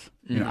ourselves.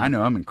 I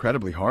know I'm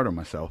incredibly hard on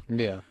myself,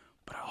 Yeah.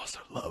 but I also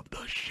love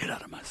the shit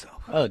out of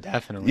myself. Oh,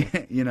 definitely.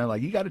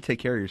 Like, you got to take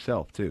care of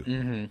yourself too.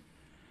 Mm-hmm.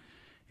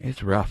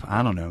 It's rough.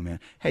 I don't know, man.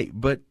 Hey,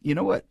 but you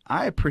know what?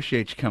 I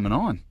appreciate you coming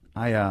on.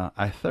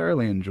 I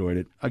thoroughly enjoyed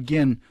it.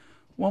 Again,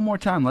 one more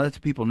time, let the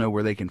people know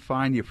where they can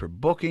find you for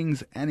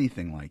bookings,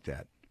 anything like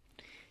that.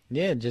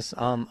 Yeah, just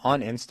on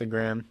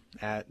Instagram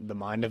at The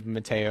Mind of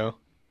Mateo.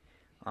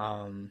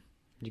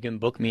 You can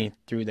book me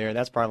through there.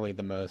 That's probably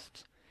the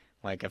most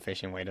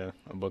efficient way to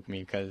book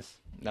me, because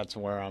that's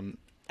where I'm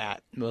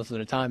at most of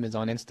the time, is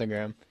on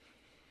Instagram.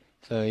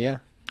 So yeah,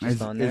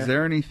 just on there. Is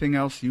there anything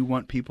else you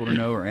want people to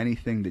know, or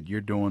anything that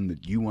you're doing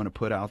that you want to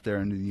put out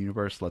there into the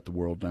universe, let the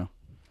world know?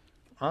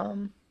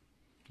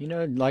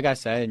 Like I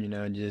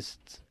said,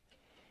 just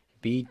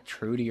be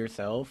true to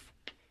yourself,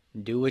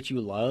 do what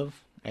you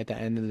love at the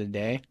end of the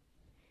day,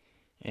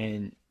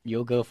 and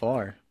you'll go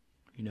far.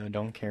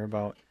 Don't care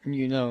about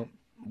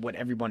what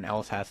everyone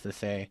else has to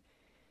say,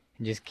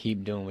 and just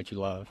keep doing what you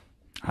love.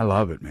 I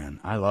love it, man.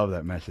 I love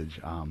that message.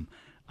 I'm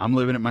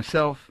living it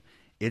myself.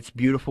 It's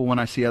beautiful when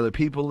I see other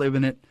people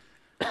living it.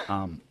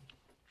 A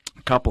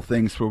couple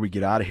things before we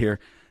get out of here.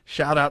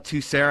 Shout out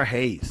to Sarah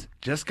Hayes.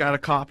 Just got a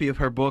copy of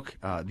her book,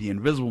 The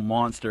Invisible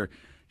Monster.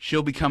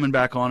 She'll be coming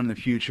back on in the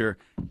future.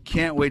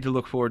 Can't wait to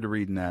look forward to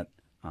reading that.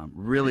 I'm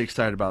really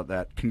excited about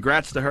that.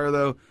 Congrats to her,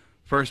 though.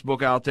 First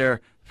book out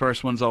there.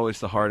 First one's always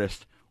the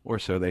hardest, or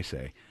so they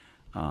say.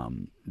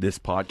 This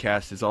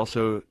podcast is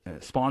also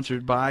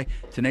sponsored by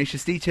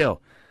Tenacious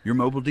Detail, your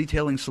mobile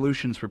detailing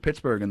solutions for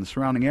Pittsburgh and the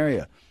surrounding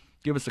area.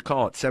 Give us a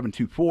call at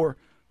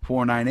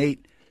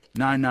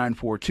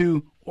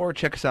 724-498-9942, or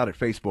check us out at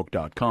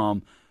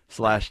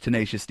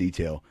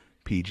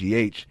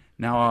facebook.com/tenaciousdetailpgh.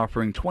 Now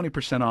offering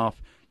 20%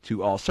 off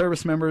to all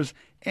service members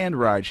and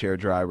rideshare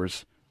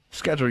drivers.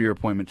 Schedule your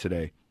appointment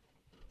today.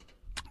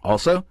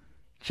 Also,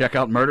 check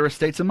out Murderous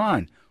States of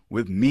Mind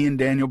with me and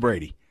Daniel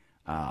Brady.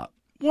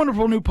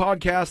 Wonderful new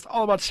podcast,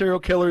 all about serial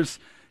killers,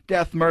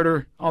 death,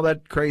 murder, all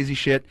that crazy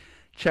shit.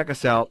 Check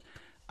us out.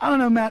 I don't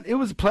know, Matt. It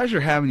was a pleasure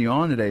having you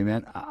on today,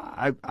 man.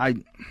 I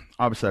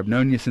obviously I've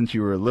known you since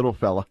you were a little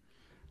fella.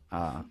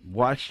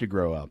 Watched you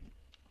grow up,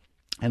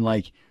 and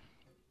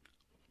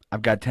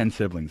I've got 10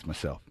 siblings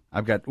myself.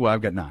 I've got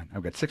 9.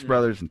 I've got 6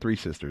 brothers and 3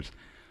 sisters.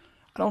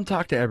 I don't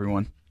talk to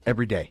everyone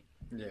every day.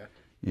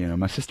 Yeah.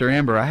 My sister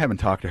Amber, I haven't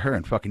talked to her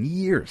in fucking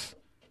years.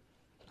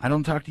 I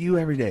don't talk to you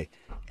every day.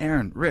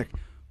 Aaron, Rick,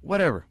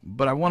 whatever.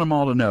 But I want them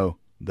all to know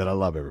that I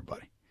love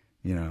everybody.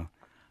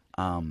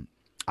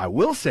 I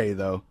will say,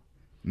 though,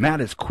 Matt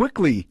has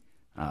quickly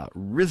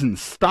risen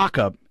stock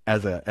up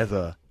as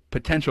a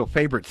potential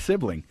favorite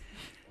sibling,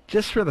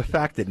 just for the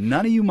fact that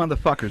none of you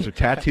motherfuckers are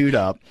tattooed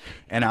up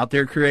and out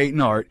there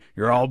creating art.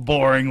 You're all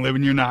boring,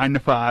 living your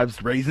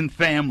 9-to-5s, raising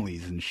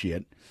families and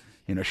shit.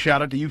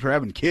 Shout out to you for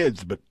having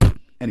kids, but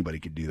anybody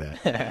could do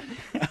that.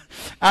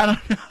 I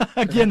don't know.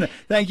 Again,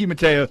 thank you,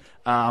 Mateo.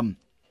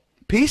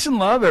 Peace and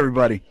love,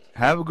 everybody.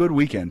 Have a good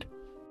weekend.